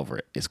nerds, get over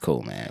it. It's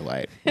cool, man.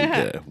 Like, we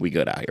good. We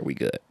good out here. We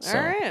good. So,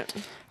 All right.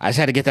 I just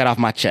had to get that off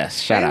my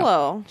chest. Shout out.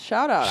 Halo.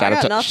 Shout out. Shout I out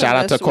got to nothing shout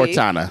out to this week.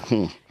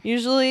 Cortana.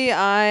 Usually,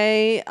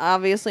 I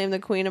obviously am the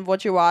queen of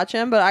what you're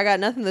watching, but I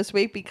got nothing this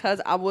week because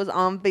I was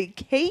on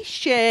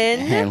vacation.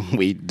 And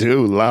we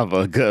do love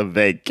a good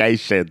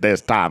vacation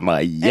this time of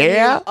And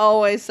year. you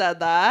always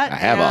said that. I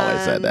have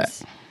always said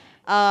that.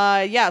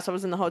 Yeah, so I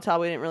was in the hotel.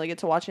 We didn't really get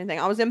to watch anything.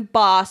 I was in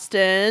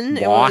Boston.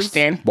 It was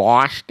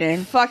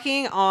Boston.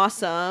 fucking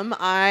awesome.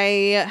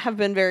 I have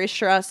been very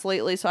stressed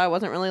lately, so I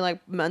wasn't really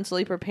like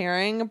mentally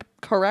preparing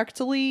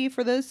correctly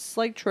for this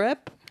like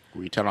trip.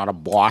 We tell all the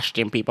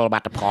Boston people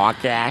about the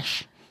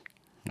podcast.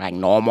 Like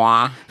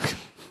Norma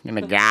and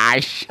the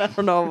guys. I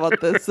don't know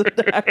about this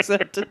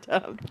accent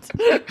attempt.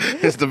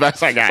 It's the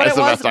best I got. But It's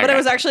the best I got.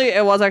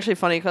 it was actually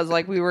funny because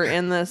like we were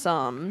in this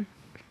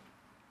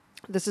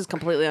this is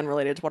completely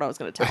unrelated to what I was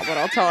going to tell, but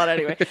I'll tell it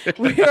anyway.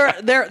 We were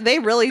there. They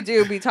really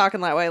do be talking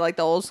that way, like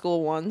the old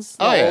school ones.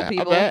 The Oh, yeah, old I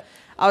people. bet.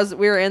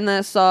 We were in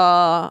this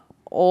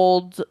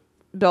old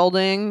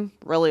building,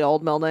 really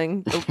old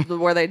building,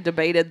 where they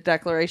debated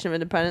Declaration of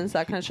Independence,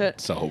 that kind of shit.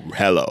 So,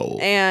 hello.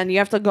 And you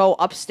have to go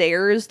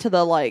upstairs to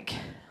the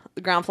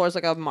ground floor is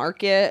like a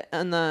market,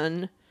 and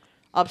then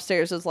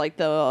upstairs is like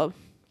the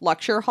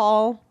lecture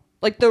hall,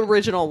 like the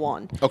original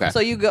one. Okay. So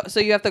you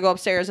have to go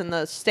upstairs, and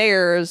the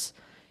stairs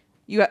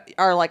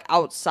are like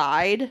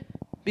outside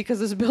because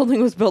this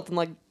building was built in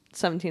like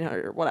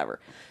 1700 or whatever.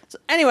 So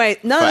anyway,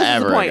 none of this is the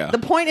Forever point. ago. The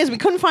point is we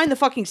couldn't find the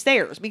fucking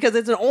stairs because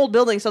it's an old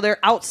building, so they're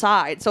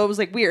outside. So it was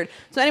like weird.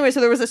 So anyway, so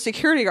there was a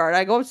security guard.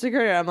 I go up to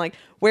security. I'm like,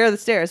 "Where are the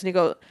stairs?" And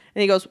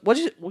he goes, "What?"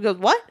 We goes,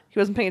 "What?" He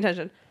wasn't paying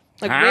attention.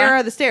 Like, Huh? "Where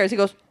are the stairs?" He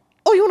goes,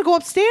 "Oh, you want to go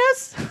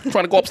upstairs?"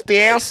 Trying to go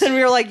upstairs? And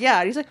we were like, "Yeah."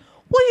 And he's like,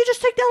 "Well, you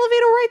just take the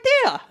elevator right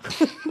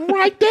there."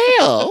 Right there.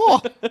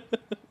 Oh,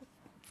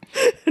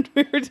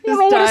 We were just I don't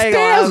know where the dying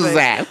stairs is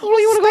laughing. at. Well,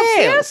 you want to go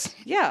Stairs. upstairs?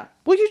 Yeah.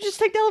 Well, you just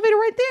take the elevator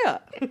right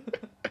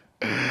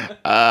there.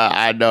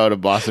 I know the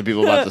Boston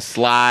people about to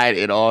slide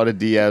in all the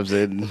DMs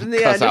and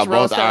Yeah, cuss just out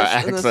both roast our us,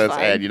 and that's accents.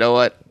 fine. And you know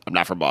what? I'm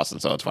not from Boston,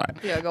 so it's fine.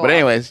 Yeah, go but on.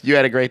 anyways, you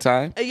had a great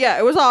time. Yeah,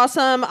 it was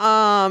awesome.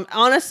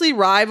 Honestly,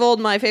 rivaled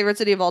my favorite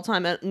city of all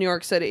time at New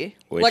York City.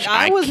 Which Like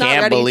I was not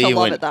can't ready believe to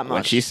love when, it that when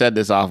much. she said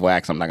this off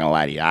wax, I'm not gonna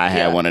lie to you. I had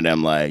Yeah. one of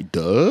them like,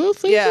 duh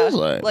faces.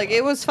 Yeah, Like,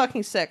 it was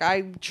fucking sick.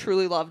 I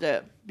truly loved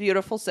it.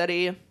 Beautiful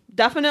city.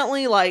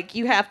 Definitely, like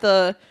you have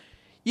to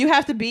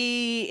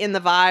be in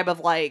the vibe of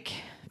like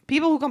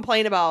people who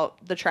complain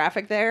about the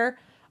traffic there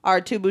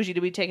are too bougie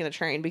to be taking the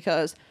train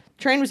because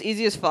the train was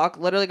easy as fuck.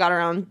 Literally got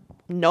around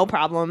no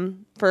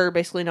problem for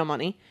basically no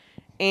money.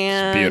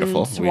 and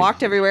beautiful.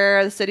 walked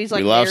everywhere. The city's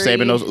like we love very,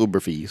 saving those Uber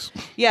fees.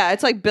 Yeah,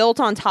 it's like built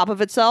on top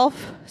of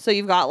itself. So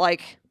you've got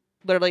like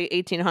literally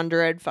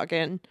 1800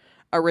 fucking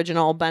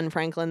original Ben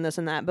Franklin this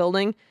and that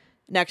building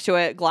next to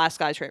it, glass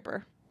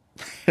skyscraper.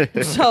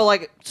 So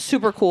like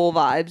super cool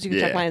vibes. You can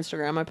check my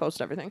Instagram. I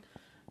post everything.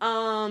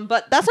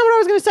 But that's not what I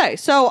was gonna say.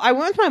 So I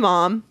went with my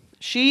mom.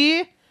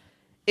 She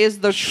is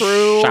the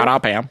true Shout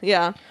out, Pam.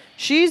 Yeah.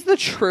 She's the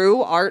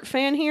true art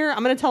fan here.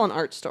 I'm gonna tell an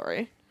art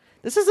story.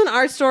 This is an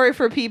art story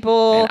for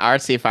people An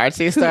artsy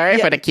fartsy story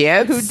for the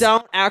kids who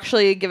don't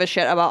actually give a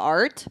shit about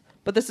art.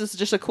 But this is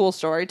just a cool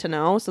story to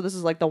know. So this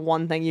is like the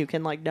one thing you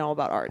can like know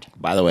about art.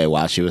 By the way,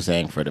 while she was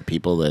saying for the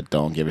people that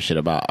don't give a shit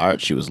about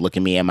art, she was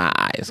looking me in my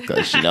eyes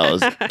because she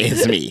knows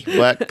it's me.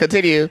 But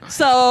continue.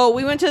 So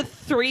we went to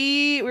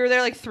we were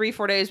there like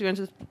 3-4 days. We went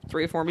to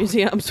 3 or 4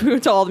 museums. We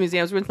went to all the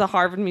museums. We went to the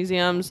Harvard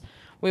museums.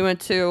 We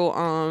went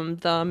to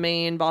the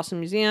main Boston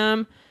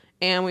Museum.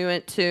 And we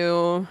went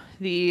to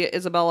the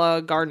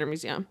Isabella Gardner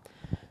Museum.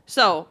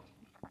 So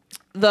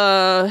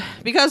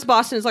because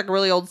Boston is like a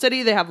really old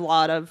city, they have a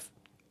lot of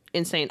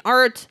insane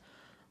art,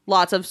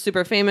 lots of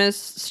super famous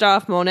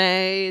stuff,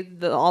 Monet,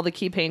 all the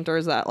key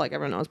painters that like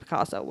everyone knows,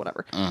 Picasso,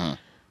 whatever.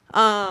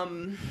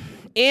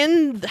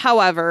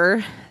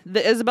 However,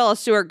 the Isabella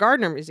Stewart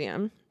Gardner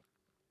Museum,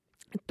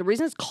 the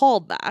reason it's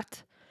called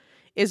that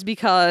is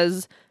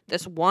because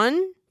this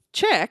one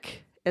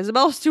chick,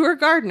 Isabella Stewart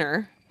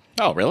Gardner,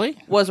 Oh, really?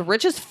 was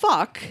rich as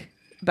fuck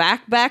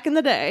back in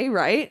the day,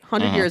 right?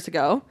 100 years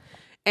ago.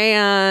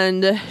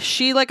 And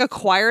she like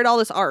acquired all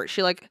this art.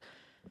 She like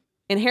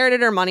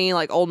inherited her money,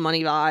 like old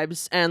money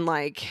vibes, and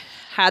like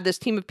had this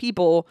team of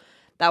people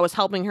that was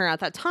helping her at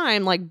that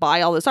time like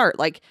buy all this art.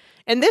 Like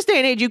in this day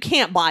and age, you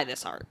can't buy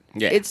this art.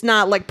 Yeah. It's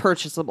not like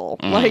purchasable,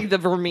 like the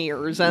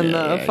Vermeers and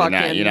the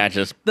fucking You're not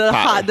just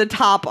the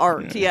top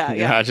art. Yeah,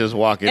 You're not just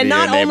walking and in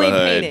your not only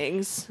neighborhood.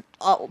 paintings,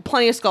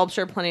 plenty of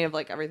sculpture, plenty of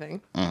like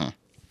everything.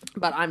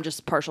 But I'm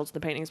just partial to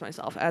the paintings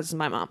myself, as is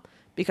my mom,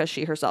 because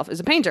she herself is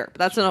a painter. But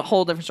that's a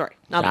whole different story.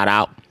 Shout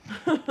out.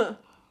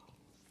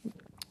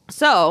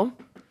 So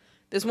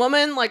this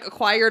woman like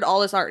acquired all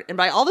this art, and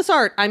by all this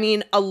art, I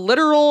mean a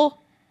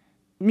literal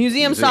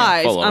museum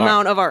size full of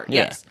amount art. of art.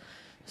 Yeah. Yes.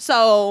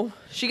 So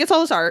she gets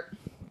all this art.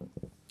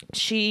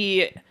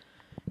 She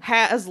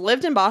has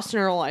lived in Boston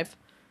her whole life.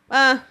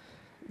 That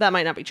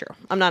might not be true.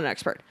 I'm not an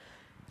expert.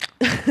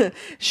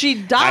 She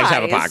dies. I just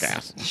have a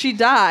podcast. She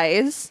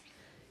dies,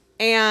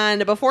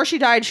 and before she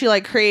died, she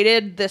like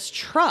created this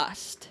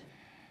trust,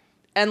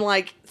 and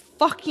like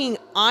fucking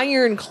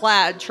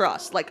ironclad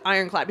trust, like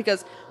ironclad.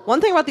 Because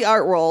one thing about the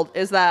art world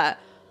is that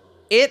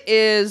it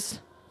is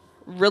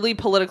really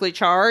politically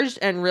charged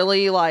and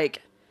really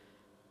like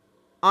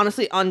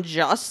honestly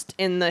unjust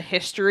in the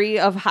history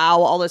of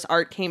how all this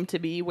art came to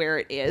be where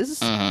it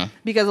is.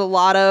 Because a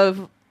lot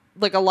of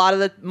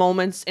the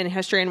moments in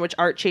history in which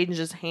art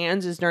changes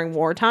hands is during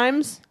war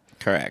times.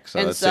 Correct. So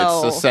And it's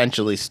so-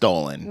 essentially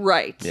stolen.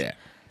 Right. Yeah.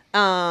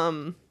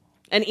 And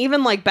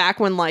even like back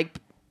when like,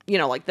 you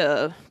know, like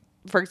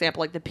for example,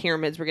 like the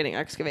pyramids were getting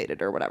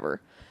excavated or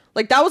whatever.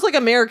 Like that was like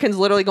Americans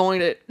literally going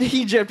to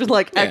Egypt and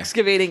like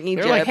excavating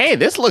Egypt. They're like, hey,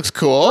 this looks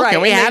cool. Right,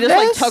 Can we and have they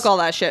just this? like took all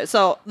that shit.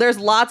 So there's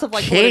lots of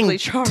like King politically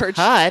charged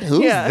Tut?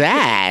 Who's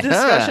that?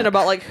 discussion Huh.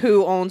 about like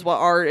who owns what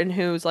art and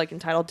who's like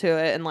entitled to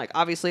it, and like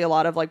obviously a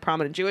lot of like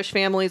prominent Jewish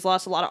families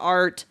lost a lot of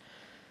art.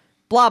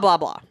 Blah blah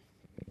blah.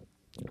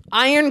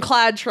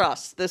 Ironclad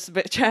trust. This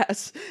bitch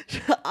has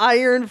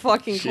iron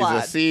fucking She's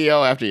clad. a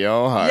CEO after your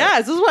own heart.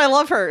 Yes, this is why I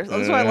love her.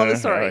 This is why I love this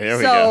story. Here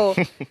we So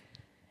go.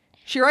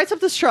 she writes up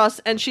this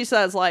trust and she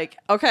says like,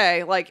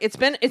 okay, like it's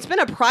been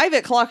a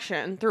private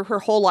collection through her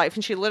whole life,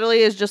 and she literally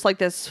is just like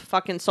this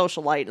fucking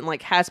socialite and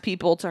like has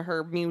people to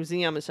her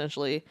museum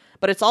essentially,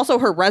 but it's also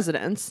her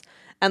residence,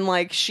 and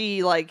like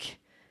she like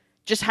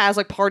just has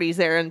like parties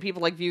there and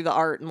people like view the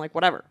art and like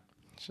whatever.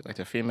 She's like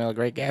the female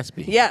Great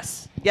Gatsby.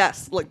 Yes,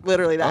 like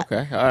literally that.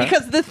 Okay, all right.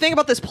 Because the thing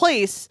about this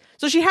place,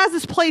 so she has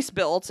this place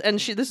built, and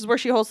this is where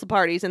she hosts the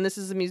parties, and this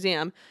is a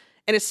museum,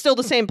 and it's still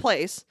the same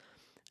place,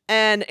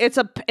 and it's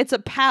a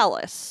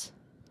palace.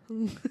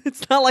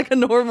 It's not like a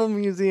normal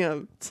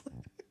museum.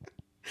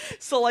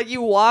 So like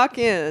you walk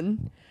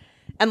in,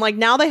 and like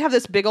now they have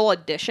this big old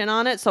addition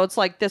on it, so it's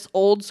like this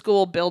old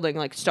school building,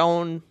 like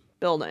stone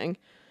building,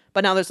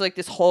 but now there's like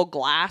this whole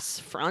glass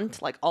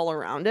front, like all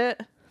around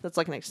it. That's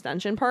like an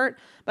extension part.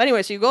 But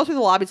anyway, so you go through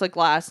the lobby, it's like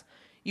glass.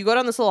 You go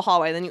down this little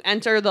hallway, then you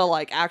enter the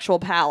like actual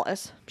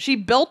palace. She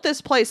built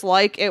this place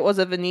like it was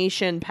a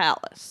Venetian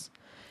palace.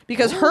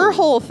 Because her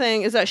whole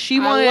thing is that she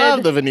wanted... I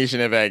love the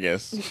Venetian in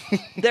Vegas.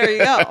 There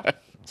you go.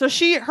 So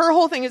her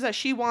whole thing is that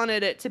she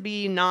wanted it to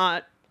be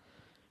not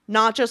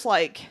just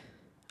like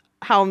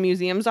how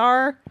museums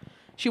are.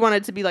 She wanted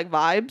it to be like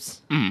vibes.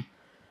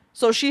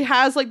 So she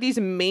has like these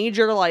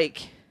major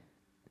like...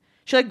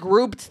 She like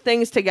grouped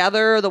things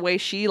together the way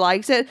she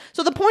likes it.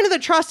 So the point of the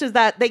trust is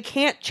that they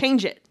can't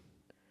change it.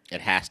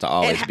 It has to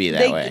always be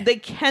that way. They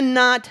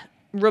cannot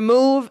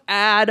remove,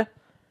 add,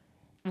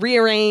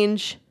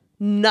 rearrange,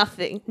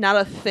 Nothing. Not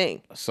a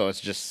thing. So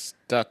it's just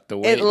stuck the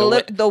way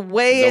The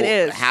way it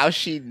is. How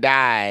she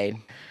died.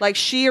 Like,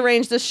 she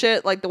arranged this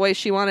shit like the way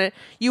she wanted.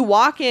 You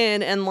walk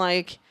in and,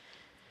 like,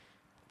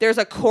 there's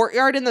a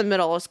courtyard in the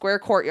middle, a square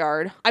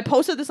courtyard. I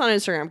posted this on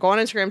Instagram. Go on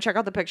Instagram, check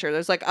out the picture.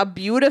 There's, like, a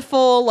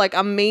beautiful, like,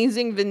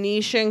 amazing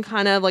Venetian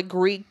kind of, like,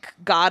 Greek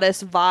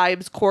goddess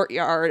vibes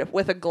courtyard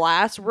with a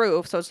glass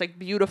roof. So it's, like,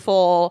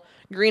 beautiful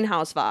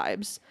greenhouse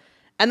vibes.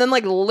 And then,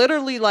 like,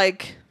 literally,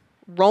 like,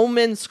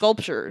 Roman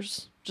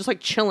sculptures just,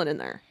 like, chilling in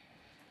there.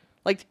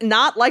 Like,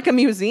 not like a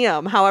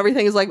museum, how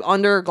everything is, like,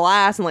 under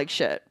glass and, like,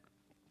 shit.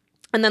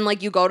 And then,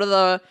 like,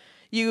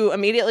 you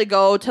immediately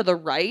go to the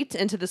right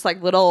into this,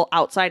 like, little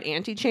outside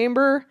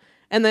antechamber.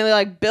 And they,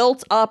 like,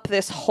 built up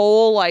this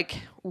whole, like,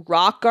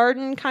 rock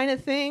garden kind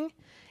of thing.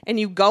 And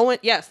you go in,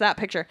 yes, that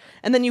picture.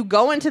 And then you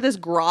go into this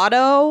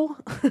grotto.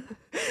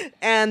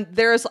 And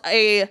there's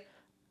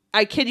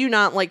I kid you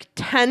not, like,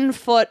 10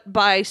 foot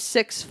by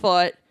 6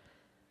 foot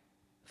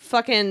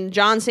fucking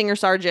John Singer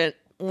Sargent,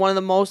 one of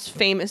the most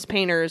famous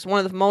painters,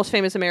 one of the most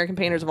famous American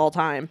painters of all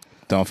time.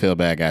 Don't feel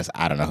bad, guys.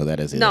 I don't know who that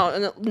is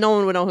either. No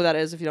one would know who that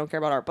is if you don't care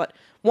about art. But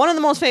one of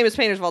the most famous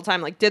painters of all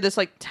time, like, did this,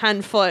 like,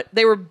 10 foot.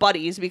 They were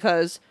buddies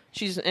because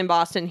she's in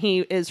Boston.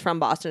 He is from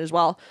Boston as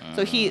well.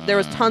 So there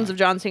was tons of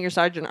John Singer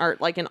Sargent art,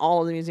 like, in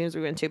all of the museums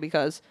we went to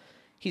because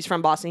he's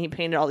from Boston. He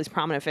painted all these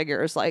prominent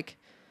figures, like,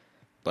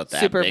 But that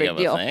super big big of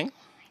deal. a thing?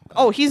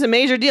 Oh, he's a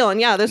major deal, and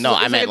yeah, this No,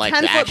 is I meant, like, the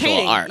 10-foot actual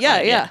painting. art. Yeah,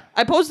 Like, yeah. yeah.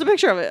 I posted a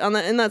picture of it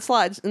in that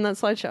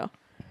slideshow,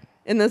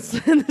 in this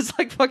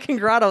like fucking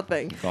grotto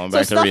thing. Going So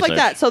back to stuff like research.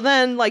 that. So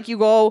then, like, you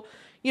go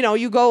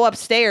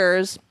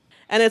upstairs,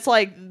 and it's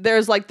like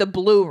there's like the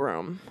blue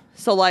room.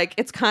 So like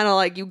it's kind of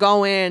like you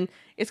go in,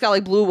 it's got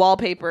like blue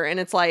wallpaper, and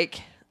it's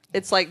like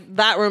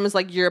that room is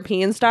like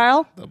European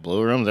style. The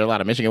Blue Room? Is there a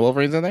lot of Michigan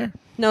Wolverines in there?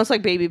 No, it's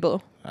like baby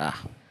blue.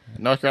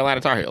 North Carolina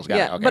Tar Heels. Got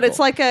Yeah, it. Okay, but it's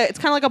cool. like it's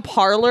kind of like a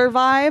parlor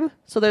vibe.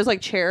 So there's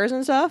like chairs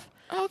and stuff.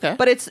 Oh, okay.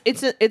 But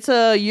it's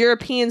a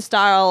European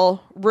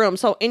style room.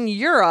 So in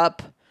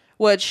Europe,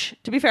 which,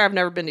 to be fair, I've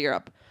never been to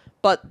Europe,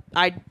 but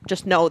I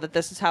just know that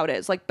this is how it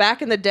is. Like,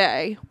 back in the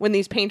day when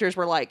these painters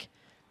were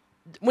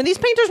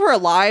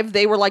alive,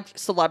 they were like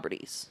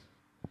celebrities.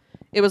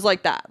 It was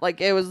like that.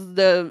 Like, it was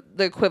the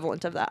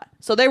equivalent of that.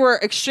 So they were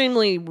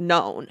extremely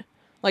known.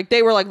 Like,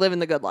 they were like living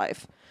the good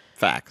life.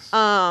 Facts.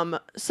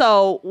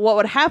 So what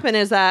would happen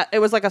is that it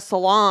was like a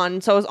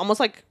salon. So it was almost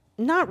like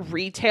not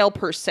retail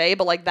per se,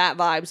 but like that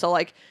vibe. So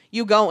like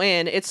you go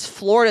in, it's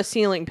floor to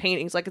ceiling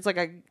paintings. Like, it's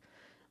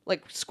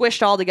like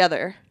squished all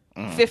together,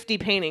 50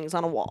 paintings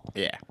on a wall.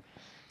 Yeah.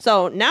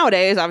 So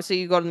nowadays, obviously,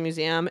 you go to the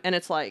museum and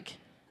it's like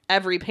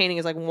every painting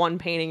is like one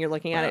painting. You're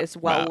looking at it. It's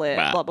well lit,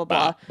 blah, blah,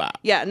 blah.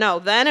 Yeah, no,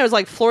 then it was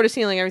like floor to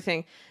ceiling,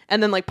 everything.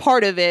 And then like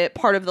part of the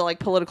like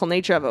political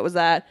nature of it was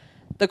that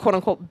the quote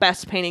unquote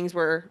best paintings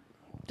were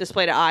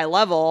displayed at eye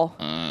level.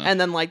 And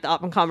then like the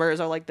up and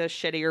comers or like the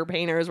shittier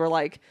painters were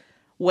like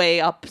way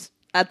up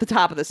at the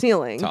top of the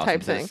ceiling Toss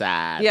type them thing. To the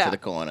side, Yeah. to the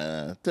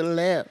corner, to the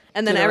left.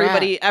 And then to the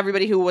right.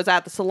 everybody who was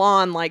at the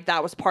salon, like,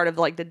 that was part of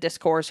like the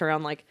discourse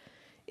around like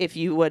if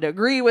you would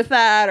agree with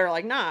that or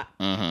like not.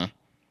 Mm-hmm.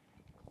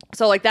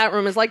 So like that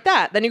room is like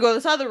that. Then you go to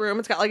this other room,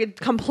 it's got like a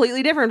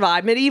completely different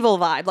vibe, medieval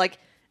vibe. Like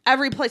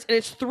every place, and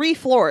it's 3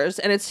 floors,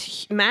 and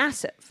it's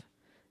massive.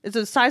 It's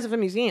the size of a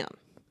museum,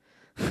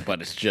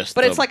 But it's just.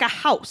 but it's like a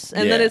house,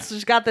 and then Yeah. it's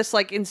just got this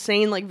like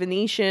insane like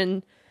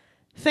Venetian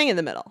thing in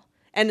the middle.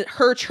 And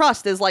her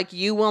trust is like,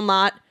 you will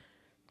not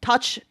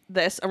touch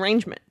this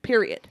arrangement,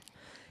 period.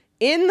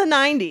 In the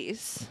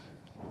 90s,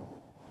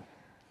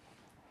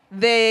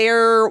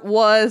 there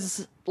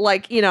was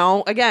like,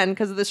 again,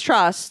 because of this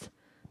trust,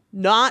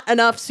 not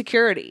enough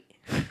security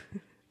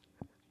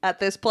at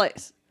this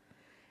place.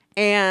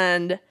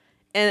 And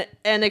an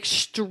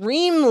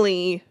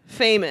extremely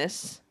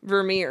famous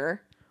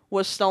Vermeer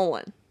was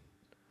stolen.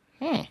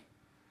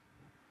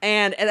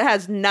 And it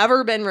has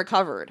never been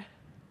recovered.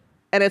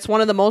 And it's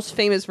one of the most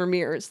famous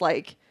Vermeers,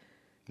 like,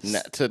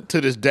 to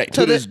this day.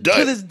 to this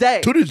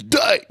day. To this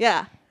day.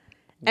 Yeah.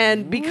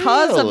 And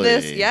because of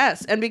this, Really?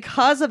 yes, and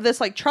because of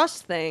this like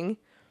trust thing,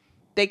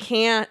 they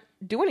can't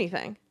do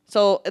anything.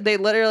 So it's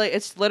literally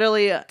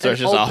So it's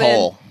just a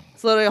hole.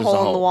 It's literally a Just a hole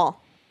in the hole. wall.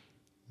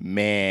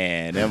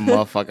 Man, them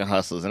motherfucking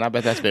hustlers. And I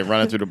bet that's been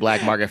running through the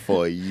black market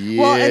for years.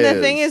 Well, and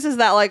the thing is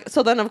that like,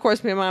 so then of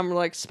course me and mom were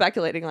like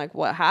speculating like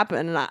what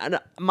happened, and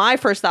my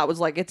first thought was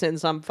like it's in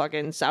some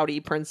fucking Saudi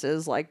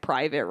prince's like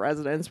private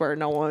residence where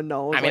no one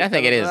knows. I mean, like, I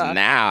think it is blah, blah, blah.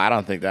 now. I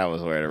don't think that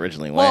was where it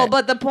originally Well,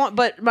 went.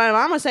 but my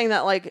mom was saying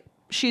that like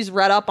she's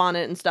read up on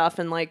it and stuff,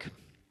 and like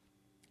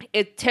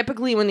it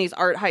typically when these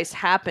art heists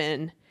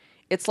happen,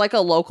 it's like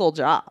a local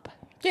job.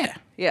 yeah.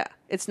 Yeah,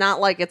 it's not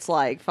like it's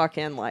like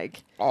fucking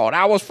like. Oh,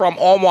 that was from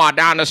Omar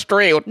down the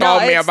street who No,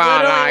 told me it's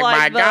about literally like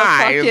my the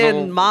guy.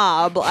 fucking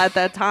mob at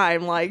that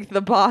time, like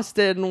the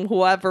Boston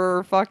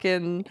whoever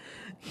fucking,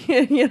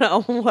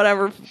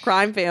 whatever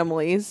crime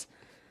families.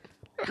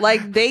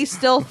 Like they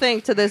still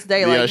think to this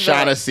day, The like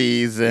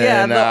O'Shaughnessy's and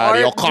yeah,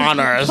 the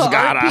O'Connors the art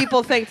got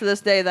people think to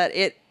this day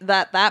that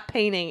that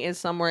painting is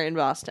somewhere in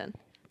Boston.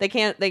 They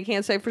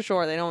can't say for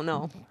sure. They don't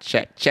know.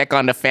 Check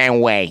on the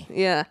Fanway.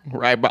 Yeah.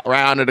 Right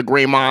under the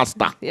Green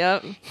Monster.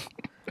 Yep.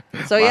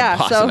 So My yeah,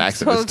 Boston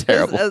accent is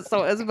terrible.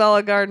 so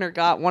Isabella Gardner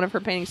got one of her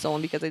paintings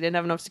stolen because they didn't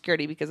have enough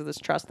security because of this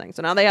trust thing.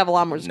 So now they have a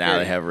lot more security. Now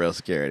they have real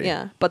security.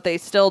 Yeah, but they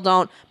still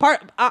don't.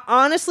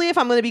 Honestly, if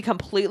I'm going to be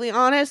completely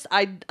honest,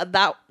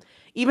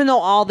 even though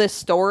all this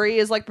story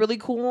is like really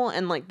cool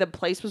and like the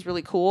place was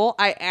really cool,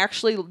 I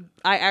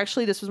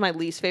actually this was my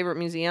least favorite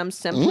museum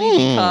simply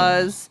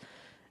because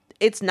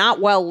it's not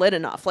well lit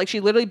enough. Like she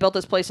literally built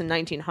this place in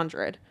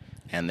 1900.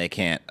 And they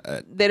can't.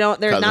 There's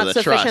not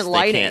sufficient trust,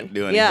 lighting. They can't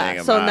do anything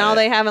about so now it.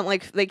 they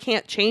haven't they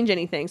can't change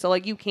anything. So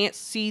like you can't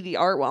see the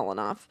art well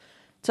enough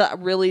to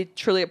really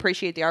truly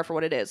appreciate the art for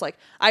what it is. Like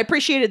I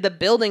appreciated the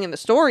building and the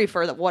story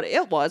for what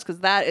it was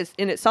because that is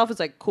in itself is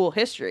like cool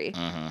history.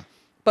 Mm-hmm.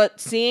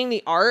 But seeing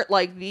the art,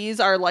 like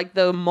these are like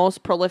the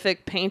most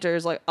prolific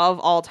painters like of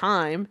all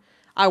time.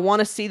 I want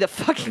to see the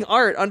fucking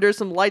art under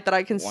some light that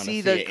I can see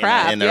the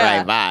craft in the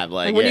right vibe.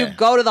 Like when you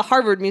go to the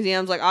Harvard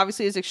museums, like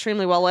obviously it's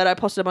extremely well lit. I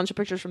posted a bunch of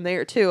pictures from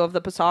there too of the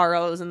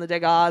Pissaros and the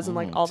Degas and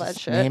like all that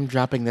shit. Name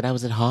dropping that I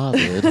was at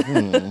Harvard. It's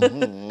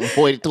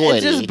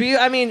just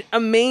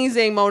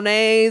amazing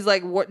Monet's,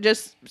 like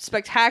just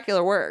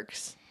spectacular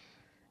works.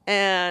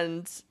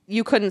 And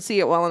you couldn't see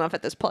it well enough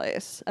at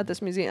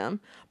this museum.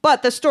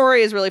 But the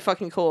story is really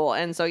fucking cool.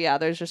 And so yeah,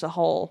 there's just a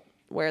hole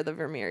where the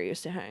Vermeer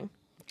used to hang.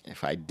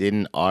 If I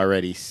didn't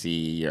already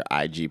see your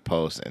IG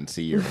post and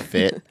see your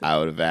fit, I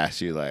would have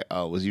asked you like,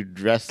 "Oh, was you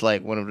dressed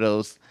like one of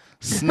those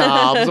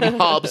snobs,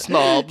 mob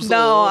snobs?"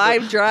 No,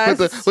 I'm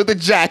dressed with the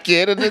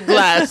jacket and the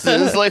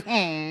glasses. Like,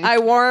 I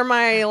wore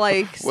my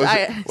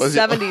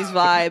 70s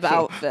vibe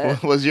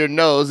outfit. Was your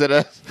nose at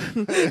a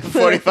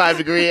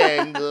 45-degree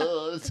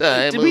angle?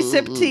 Did we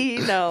sip tea?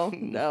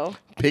 No.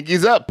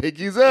 Piggies up.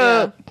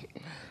 Yeah.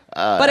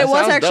 But it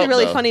was actually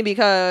really though. funny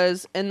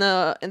because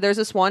there's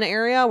this one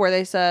area where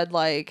they said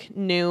like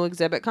new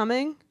exhibit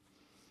coming,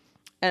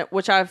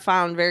 which I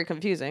found very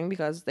confusing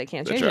because they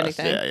can't change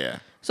anything. Yeah.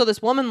 So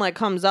this woman like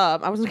comes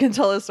up. I wasn't gonna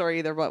tell this story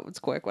either, but it's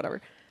quick, whatever.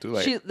 Too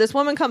late. This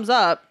woman comes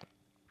up,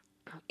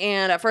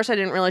 and at first I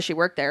didn't realize she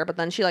worked there, but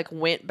then she like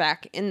went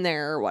back in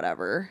there or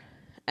whatever,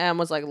 and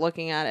was like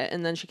looking at it,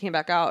 and then she came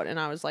back out, and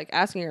I was like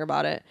asking her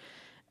about it.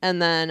 And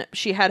then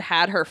she had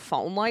her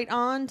phone light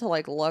on to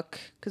like look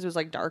because it was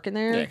like dark in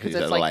there because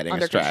it's like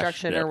under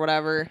construction or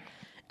whatever.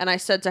 And I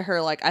said to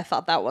her like I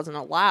thought that wasn't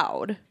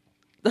allowed.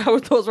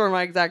 Those were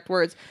my exact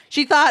words.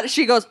 She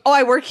goes, "Oh,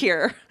 I work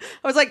here."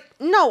 I was like,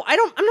 "No, I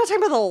don't. I'm not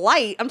talking about the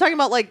light. I'm talking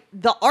about like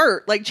the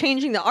art, like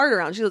changing the art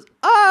around." She goes,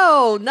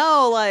 "Oh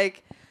no,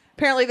 like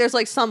apparently there's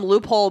like some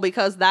loophole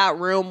because that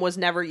room was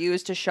never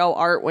used to show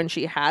art when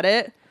she had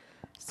it.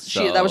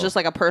 That was just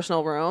like a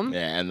personal room."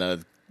 Yeah, and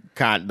the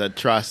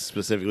trust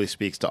specifically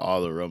speaks to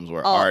all the rooms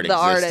where art existed.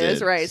 The art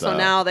is, right. So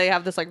now they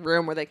have this like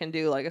room where they can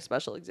do like a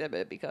special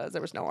exhibit because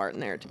there was no art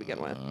in there to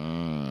begin with.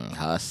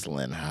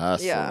 Hustling.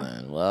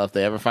 Yeah. Well, if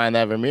they ever find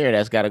that Vermeer,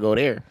 that's got to go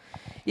there.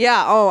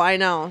 Yeah. Oh, I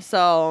know.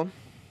 So...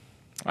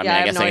 I mean,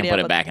 I guess they can put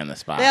it back in the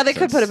spot. Yeah, they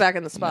could put it back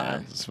in the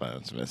spot.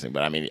 It's missing.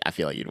 But I mean, I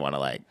feel like you'd want to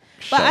like...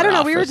 But I don't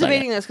know. We were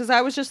debating this because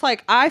I was just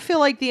like, I feel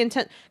like the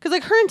intent... Because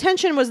like her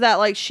intention was that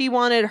like she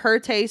wanted her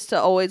taste to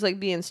always like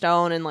be in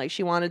stone and like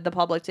she wanted the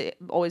public to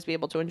always be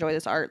able to enjoy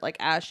this art like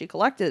as she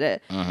collected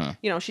it. Mm-hmm.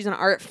 You know, she's an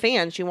art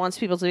fan. She wants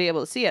people to be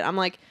able to see it. I'm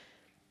like...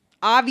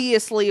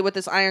 Obviously, with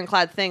this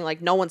ironclad thing,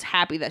 like no one's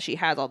happy that she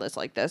has all this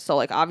like this. So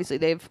like obviously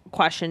they've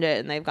questioned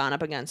it and they've gone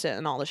up against it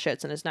and all the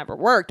shits and it's never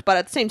worked. But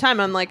at the same time,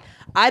 I'm like,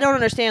 I don't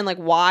understand like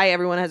why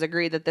everyone has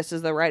agreed that this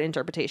is the right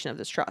interpretation of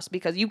this trust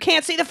because you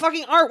can't see the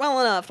fucking art well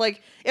enough.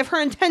 Like if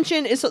her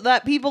intention is so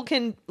that people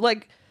can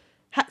like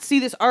see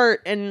this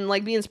art and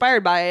like be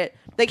inspired by it,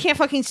 they can't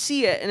fucking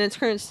see it in its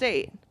current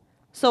state.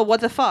 So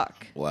what the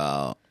fuck?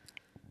 Well,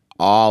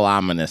 all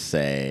I'm gonna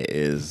say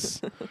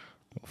is.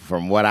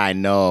 From what I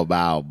know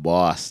about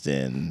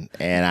Boston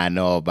and I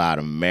know about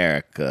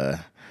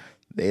America,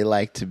 they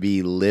like to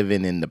be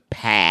living in the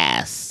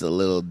past a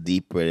little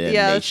deeper than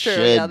they should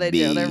be. Yeah, they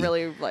do. They're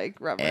really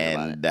like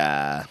reverent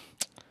about it.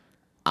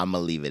 I'm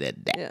gonna leave it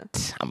at that. Yeah.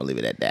 I'm gonna leave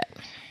it at that.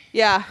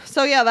 Yeah.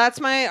 So yeah,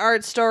 that's my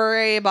art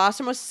story.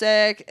 Boston was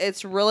sick.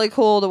 It's really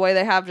cool the way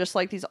they have just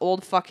like these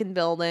old fucking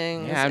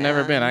buildings. Yeah, I've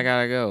never been. I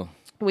gotta go.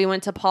 We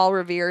went to Paul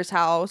Revere's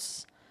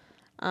house.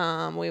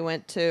 We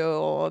went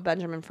to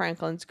Benjamin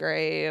Franklin's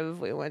grave.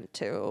 We went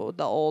to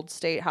the old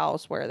state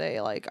house where they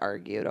like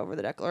argued over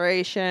the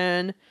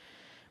Declaration.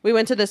 We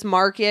went to this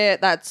market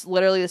that's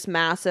literally this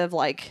massive,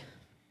 like,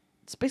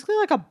 it's basically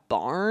like a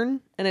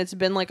barn, and it's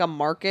been like a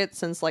market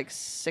since like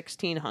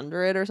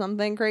 1600 or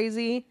something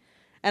crazy.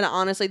 And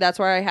honestly, that's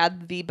where I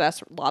had the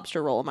best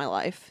lobster roll of my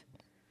life.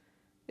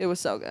 It was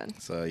so good.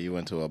 So you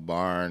went to a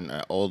barn,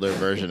 an older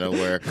version of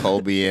where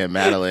Kobe and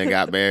Madeline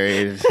got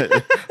married,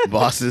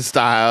 Boston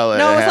style.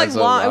 No, it was like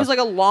long. It was like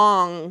a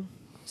long,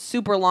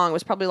 super long. It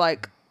was probably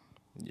like,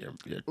 you're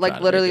like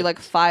literally like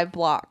 5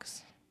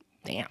 blocks.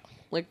 Damn.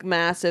 Like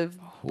massive,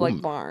 like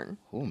barn.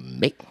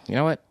 You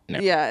know what? No.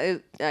 Yeah,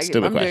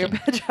 Stupid I'm doing a question.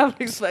 bad job.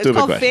 It's Stupid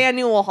called question.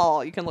 Faneuil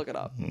Hall. You can look it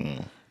up.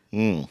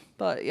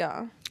 But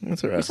yeah,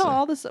 Interesting. we saw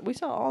all this. We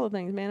saw all the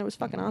things, man. It was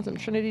fucking awesome.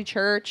 Trinity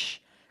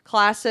Church,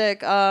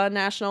 classic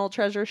National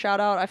Treasure shout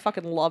out. I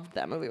fucking loved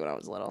that movie when I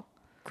was little.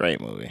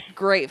 Great movie.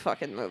 Great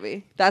fucking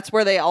movie. That's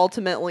where they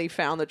ultimately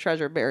found the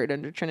treasure buried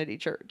under Trinity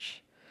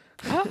Church.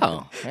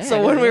 Oh. Yeah,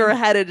 So when we were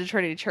headed to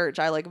Trinity Church,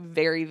 I like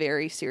very,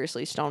 very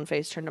seriously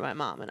stone-faced turned to my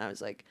mom and I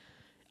was like,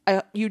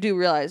 you do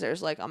realize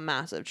there's like a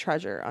massive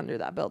treasure under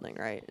that building,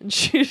 right? And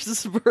she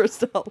just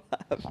burst out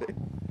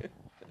laughing.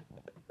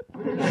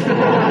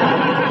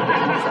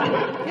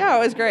 Yeah, it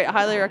was great. I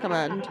highly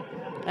recommend.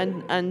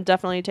 And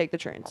definitely take the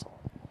trains.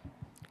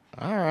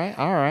 All right.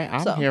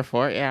 I'm So. here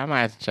for it. Yeah, I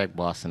might have to check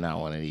Boston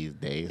out one of these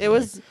days. It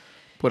was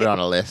put it on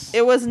a list.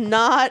 It was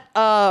not.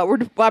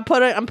 I'm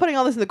putting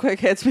all this in the quick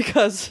hits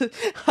because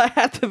I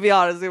have to be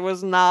honest. It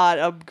was not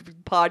a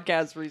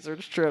podcast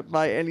research trip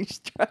by any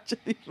stretch of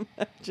the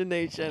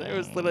imagination. It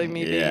was literally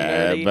me being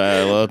nerdy.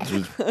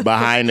 But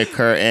behind the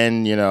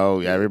curtain, you know,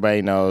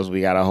 everybody knows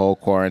we got a whole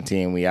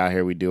quarantine. We out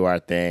here, we do our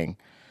thing.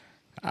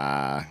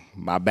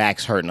 My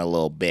back's hurting a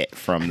little bit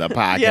from the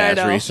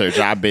podcast research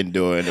I've been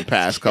doing the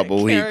past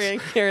couple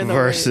weeks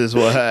versus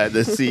what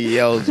the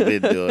CEO's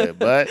been doing.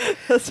 But,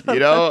 you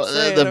know,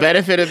 the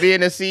benefit of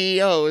being a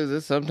CEO is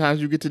that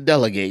sometimes you get to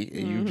delegate,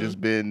 and you've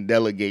just been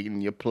delegating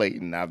your plate,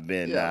 and I've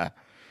been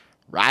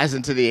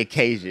rising to the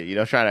occasion, you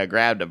know, trying to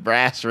grab the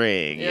brass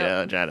ring, you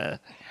know, trying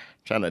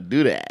to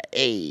do that.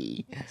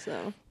 Hey.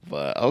 So.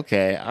 But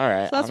okay, all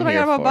right. So that's what I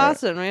got about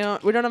Boston.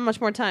 We don't have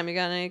much more time. You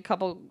got any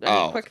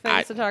quick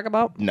things to talk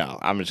about? No,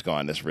 I'm just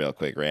going this real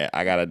quick rant.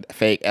 I got a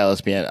fake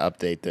LSPN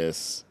update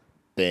this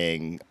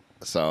thing.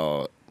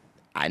 So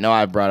I know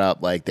I brought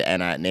up like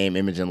the name,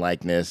 image, and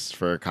likeness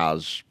for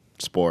college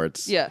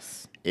sports.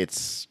 Yes.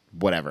 It's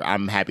whatever.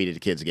 I'm happy that the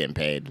kids are getting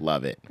paid.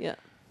 Love it. Yeah.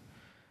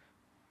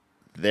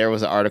 There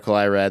was an article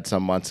I read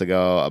some months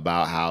ago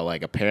about how,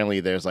 like, apparently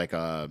there's, like,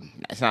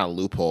 it's not a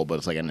loophole, but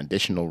it's, like, an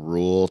additional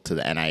rule to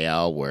the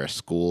NIL where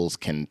schools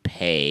can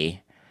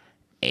pay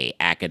a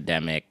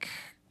academic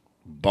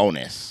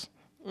bonus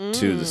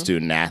to the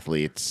student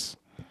athletes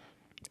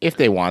if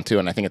they want to,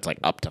 and I think it's, like,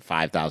 up to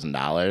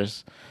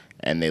 $5,000.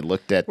 And they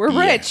looked at We're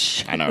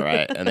rich. I know,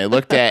 right? And they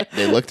looked at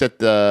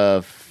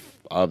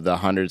of the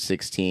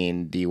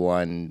 116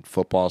 D1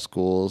 football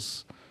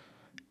schools,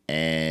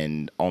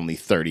 and only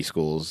 30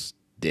 schools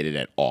did it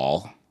at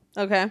all.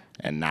 Okay.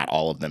 And not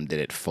all of them did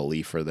it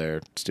fully for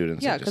their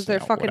students. Yeah, because they're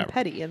fucking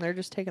petty and they're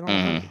just taking all the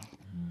money.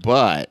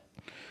 But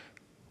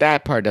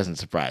that part doesn't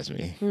surprise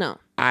me. No.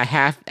 I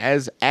have,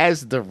 as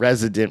the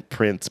resident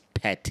Prince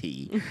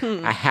Petty,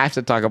 I have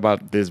to talk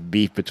about this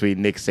beef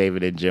between Nick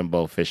Saban and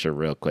Jimbo Fisher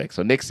real quick.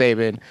 So Nick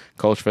Saban,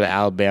 coach for the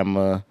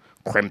Alabama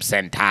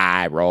Crimson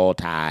Tide, Roll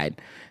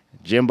Tide.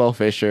 Jimbo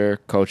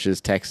Fisher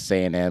coaches Texas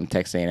A&M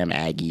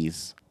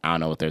Aggies. I don't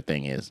know what their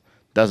thing is.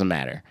 Doesn't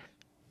matter.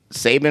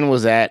 Saban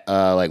was at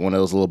like one of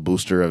those little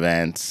booster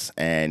events,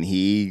 and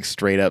he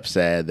straight up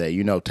said that,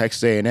 you know,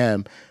 Texas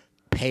A&M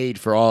paid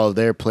for all of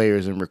their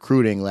players in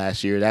recruiting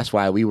last year. That's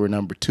why we were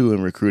number 2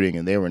 in recruiting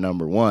and they were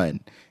number 1.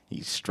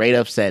 He straight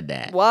up said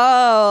that.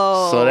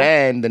 Whoa. So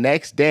then the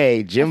next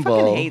day, Jimbo...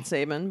 I fucking hate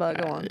Saban,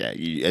 but go on. Yeah,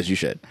 as you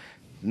should.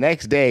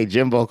 Next day,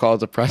 Jimbo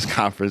calls a press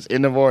conference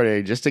in the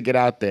morning just to get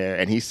out there,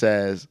 and he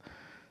says...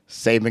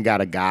 Saban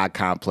got a God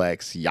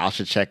complex. Y'all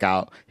should check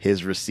out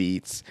his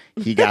receipts.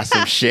 He got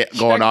some shit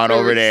going on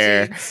over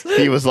there.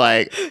 He was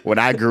like, when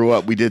I grew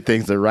up, we did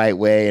things the right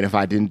way, and if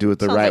I didn't do it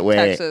the right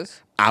way,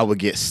 Texas. I would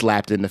get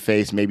slapped in the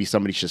face. Maybe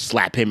somebody should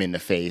slap him in the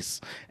face.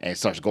 And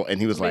starts going.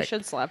 And he was Somebody like,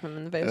 should slap him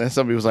in the face. And then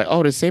somebody was like,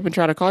 "Oh, did Saban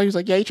try to call you?" He was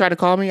like, "Yeah, he tried to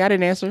call me. I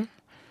didn't answer.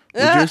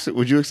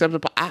 Would you accept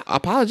an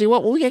apology?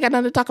 What? We ain't got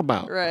nothing to talk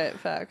about." Right.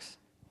 Facts.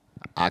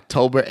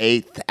 October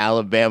 8th,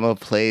 Alabama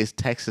plays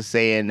Texas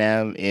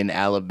A&M in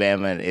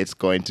Alabama, and it's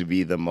going to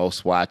be the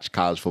most watched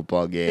college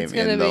football game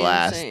in the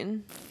last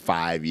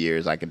 5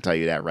 years. I can tell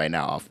you that right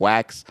now off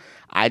wax.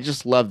 I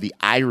just love the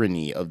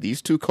irony of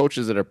these two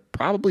coaches that are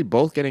probably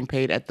both getting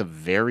paid at the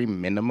very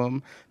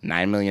minimum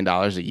 $9 million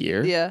a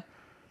year. Yeah.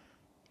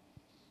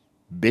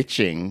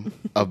 Bitching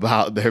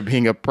about there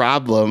being a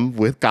problem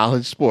with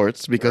college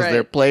sports because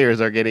their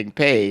players are getting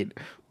paid,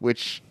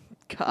 which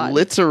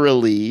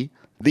literally...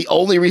 The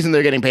only reason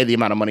they're getting paid the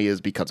amount of money is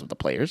because of the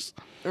players.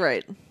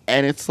 Right.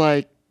 And it's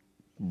like,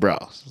 bro,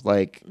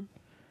 like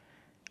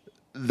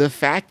the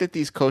fact that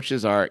these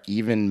coaches are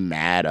even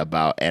mad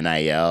about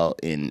NIL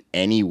in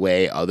any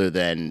way other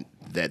than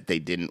that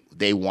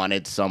they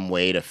wanted some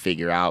way to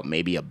figure out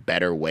maybe a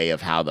better way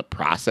of how the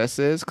process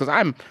is. Because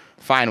I'm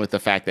fine with the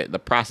fact that the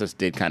process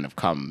did kind of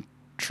come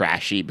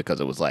trashy because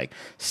it was like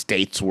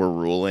states were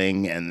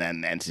ruling and then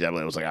the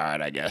NCAA was like, all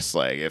right, I guess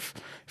like if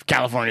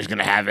California's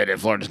gonna have it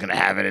and Florida's gonna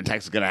have it and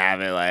Texas is gonna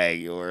have it,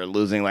 like we're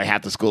losing like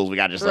half the schools, we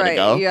gotta just let it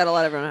go. You gotta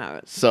let everyone have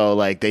it. So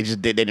like they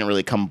didn't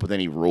really come up with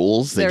any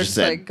rules. They just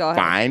said like, go ahead.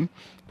 Fine.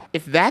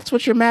 If that's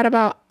what you're mad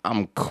about,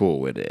 I'm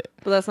cool with it.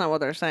 But that's not what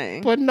they're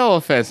saying. But no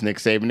offense, Nick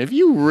Saban, if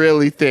you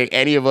really think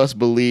any of us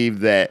believe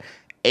that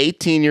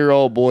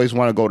 18-year-old boys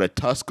want to go to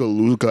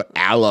Tuscaloosa,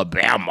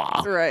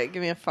 Alabama. Right.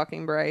 Give me a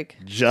fucking break.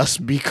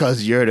 Just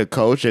because you're the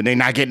coach and they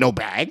not get no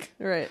bag.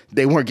 Right.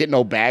 They weren't getting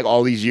no bag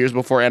all these years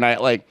before. And I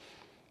like,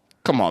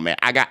 come on, man.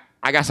 I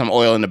got some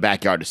oil in the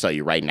backyard to sell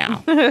you right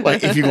now.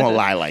 Like, if you're going to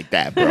lie like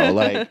that, bro.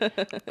 Like,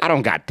 I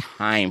don't got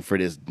time for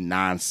this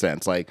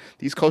nonsense. Like,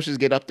 these coaches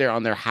get up there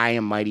on their high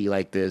and mighty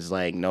like this,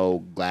 like,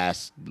 no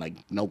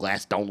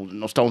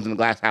stones in the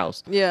glass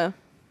house. Yeah.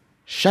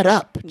 Shut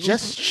up.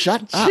 Just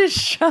shut up. Just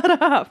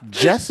shut up.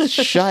 Just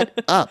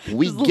shut up.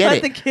 We Just get let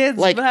it. the kids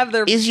like, have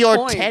their is your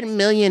points. $10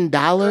 million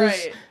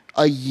Right.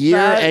 a year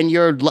and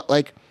you're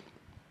like,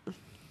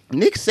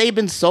 Nick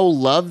Saban's so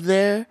loved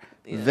there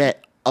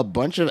that a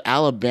bunch of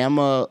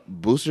Alabama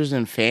boosters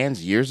and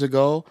fans years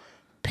ago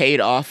paid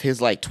off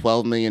his like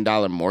 $12 million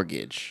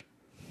mortgage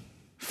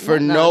for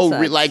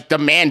Nonsense. the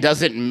man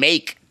doesn't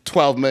make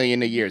 $12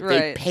 million a year. They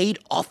Right. paid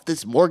off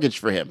this mortgage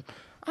for him.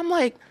 I'm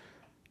like,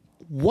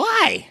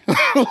 why?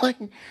 Like,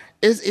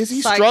 is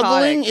he Psychotic.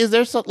 struggling? Is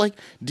there something like?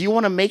 Do you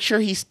want to make sure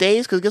he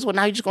stays? Because guess what?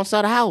 Now you're just gonna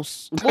sell the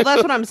house. Well,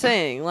 that's what I'm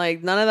saying.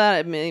 Like, none of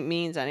that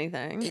means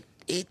anything.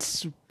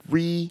 It's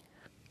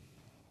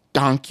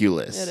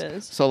redonkulous. It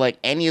is. So like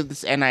any of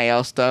this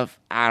NIL stuff,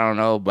 I don't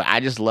know, but I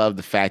just love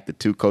the fact that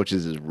two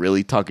coaches is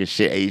really talking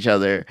shit at each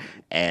other,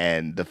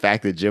 and the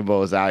fact that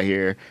Jimbo is out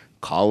here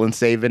calling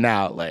Saban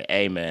out, like,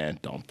 hey man,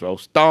 don't throw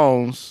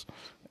stones.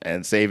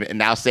 And Saban, and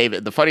now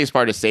Saban. The funniest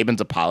part of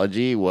Saban's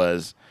apology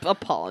was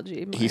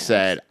Apology. he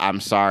said, "I'm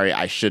sorry,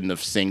 I shouldn't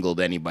have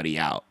singled anybody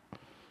out."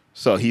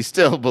 So he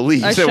still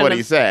believes in shouldn't what he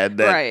have- said,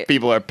 that right.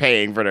 people are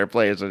paying for their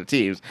players or the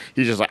teams.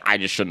 He's just like, I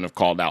just shouldn't have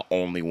called out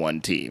only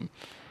one team.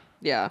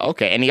 Yeah.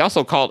 Okay, and he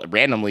also called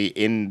randomly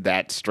in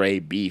that stray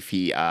beef.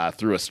 He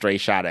threw a stray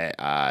shot at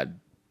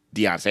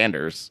Deion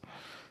Sanders,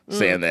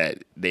 saying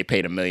that they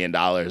paid $1 million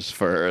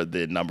for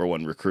the number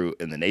one recruit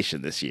in the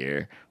nation this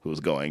year, who was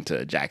going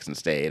to Jackson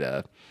State,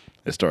 a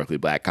historically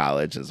black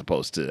college, as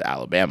opposed to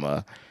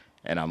Alabama.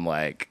 And I'm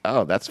like,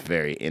 oh, that's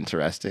very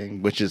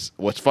interesting. Which is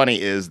what's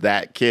funny is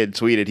that kid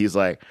tweeted, he's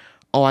like,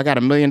 oh, I got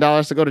 $1 million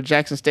to go to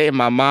Jackson State, and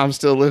my mom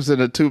still lives in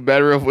a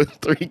 2-bedroom with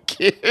 3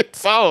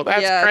 kids. Oh,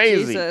 that's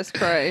crazy. Jesus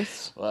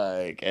Christ.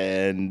 Like,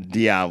 and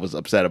Deion was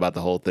upset about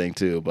the whole thing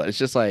too. But it's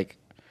just like,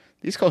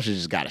 these coaches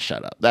just gotta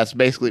shut up. That's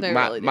basically They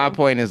my really do. my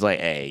point. Is like,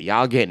 hey,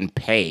 y'all getting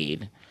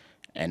paid,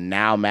 and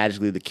now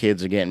magically the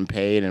kids are getting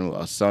paid, and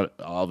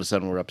all of a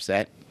sudden we're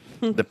upset.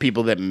 The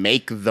people that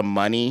make the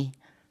money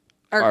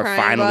are crying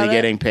finally about it.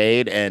 getting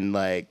paid, and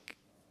like,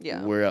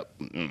 Yeah. we're up.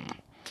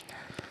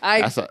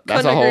 I That's a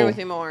couldn't whole- agree with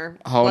you more.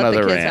 Whole Let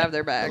nother the kids rant. have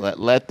their bag.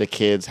 Let the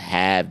kids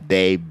have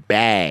their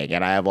bag,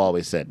 and I have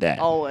always said that.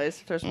 Always.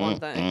 If there's one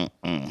thing.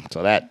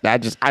 So I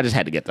just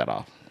had to get that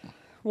off.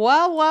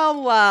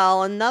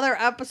 Well. Another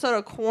episode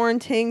of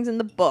Quarantines in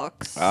the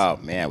books. Oh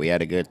man, we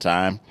had a good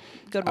time.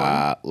 Good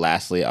one.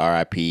 Lastly,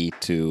 RIP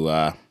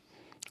to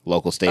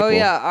local staple. Oh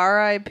yeah,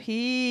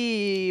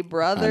 R.I.P.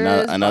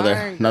 Brothers. another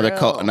Bar and another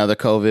Grill. another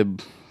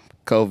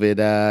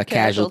COVID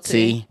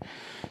casualty.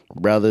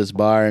 Brothers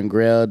Bar and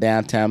Grill,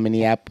 downtown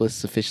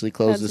Minneapolis, officially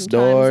closed Had its some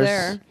doors. times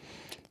there.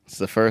 It's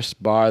the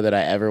first bar that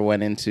I ever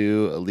went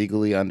into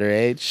illegally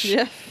underage.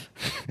 Yeah.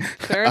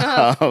 Fair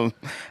enough.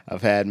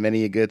 I've had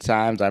many a good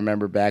times. I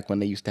remember back when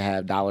they used to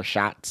have dollar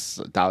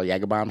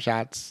Jager bomb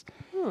shots.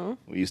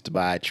 We used to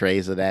buy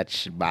trays of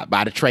that,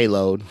 buy the tray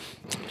load.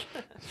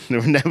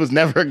 It was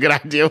never a good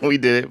idea when we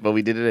did it, but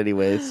we did it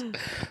anyways.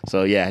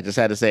 So yeah, I just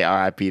had to say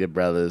RIP to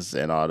brothers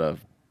and all the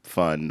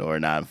fun or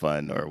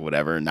non-fun or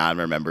whatever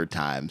non-remembered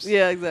times.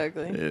 Yeah,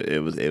 exactly.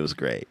 It was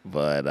great.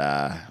 But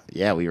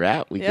yeah, we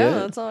wrap. We Yeah,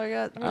 good. that's all I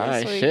got. All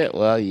right, shit.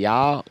 Well,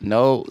 y'all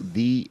know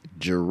the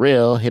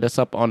drill. Hit us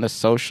up on the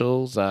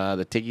socials,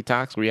 the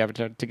TikToks. Were you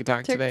having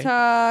TikTok today?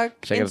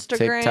 TikTok, Check out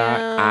Instagram,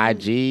 TikTok,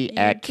 IG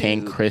at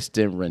King YouTube.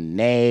 Kristen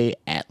Renee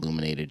at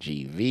Luminator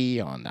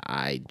GV on the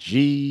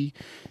IG,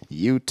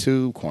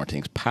 YouTube,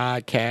 Quarantines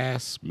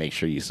Podcast. Make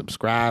sure you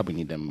subscribe. We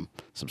need them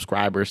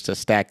subscribers to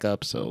stack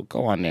up. So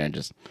go on there and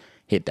just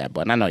hit that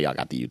button. I know y'all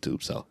got the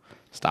YouTube, so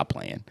stop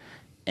playing.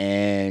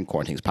 And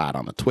Quarantines Pod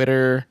on the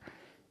Twitter.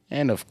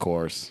 And of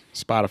course,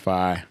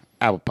 Spotify,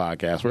 Apple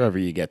Podcasts, wherever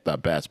you get the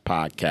best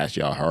podcast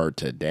y'all heard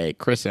today.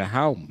 Kristen,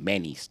 how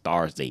many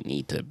stars they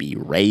need to be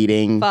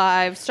rating?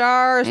 5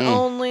 stars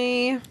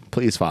only.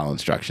 Please follow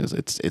instructions.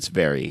 It's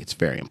very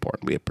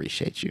important. We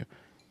appreciate you.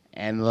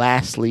 And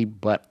lastly,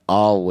 but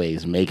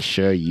always, make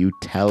sure you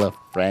tell a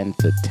friend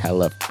to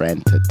tell a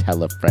friend to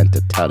tell a friend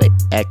to tell the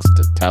ex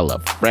to tell a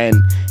friend,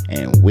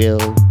 and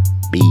we'll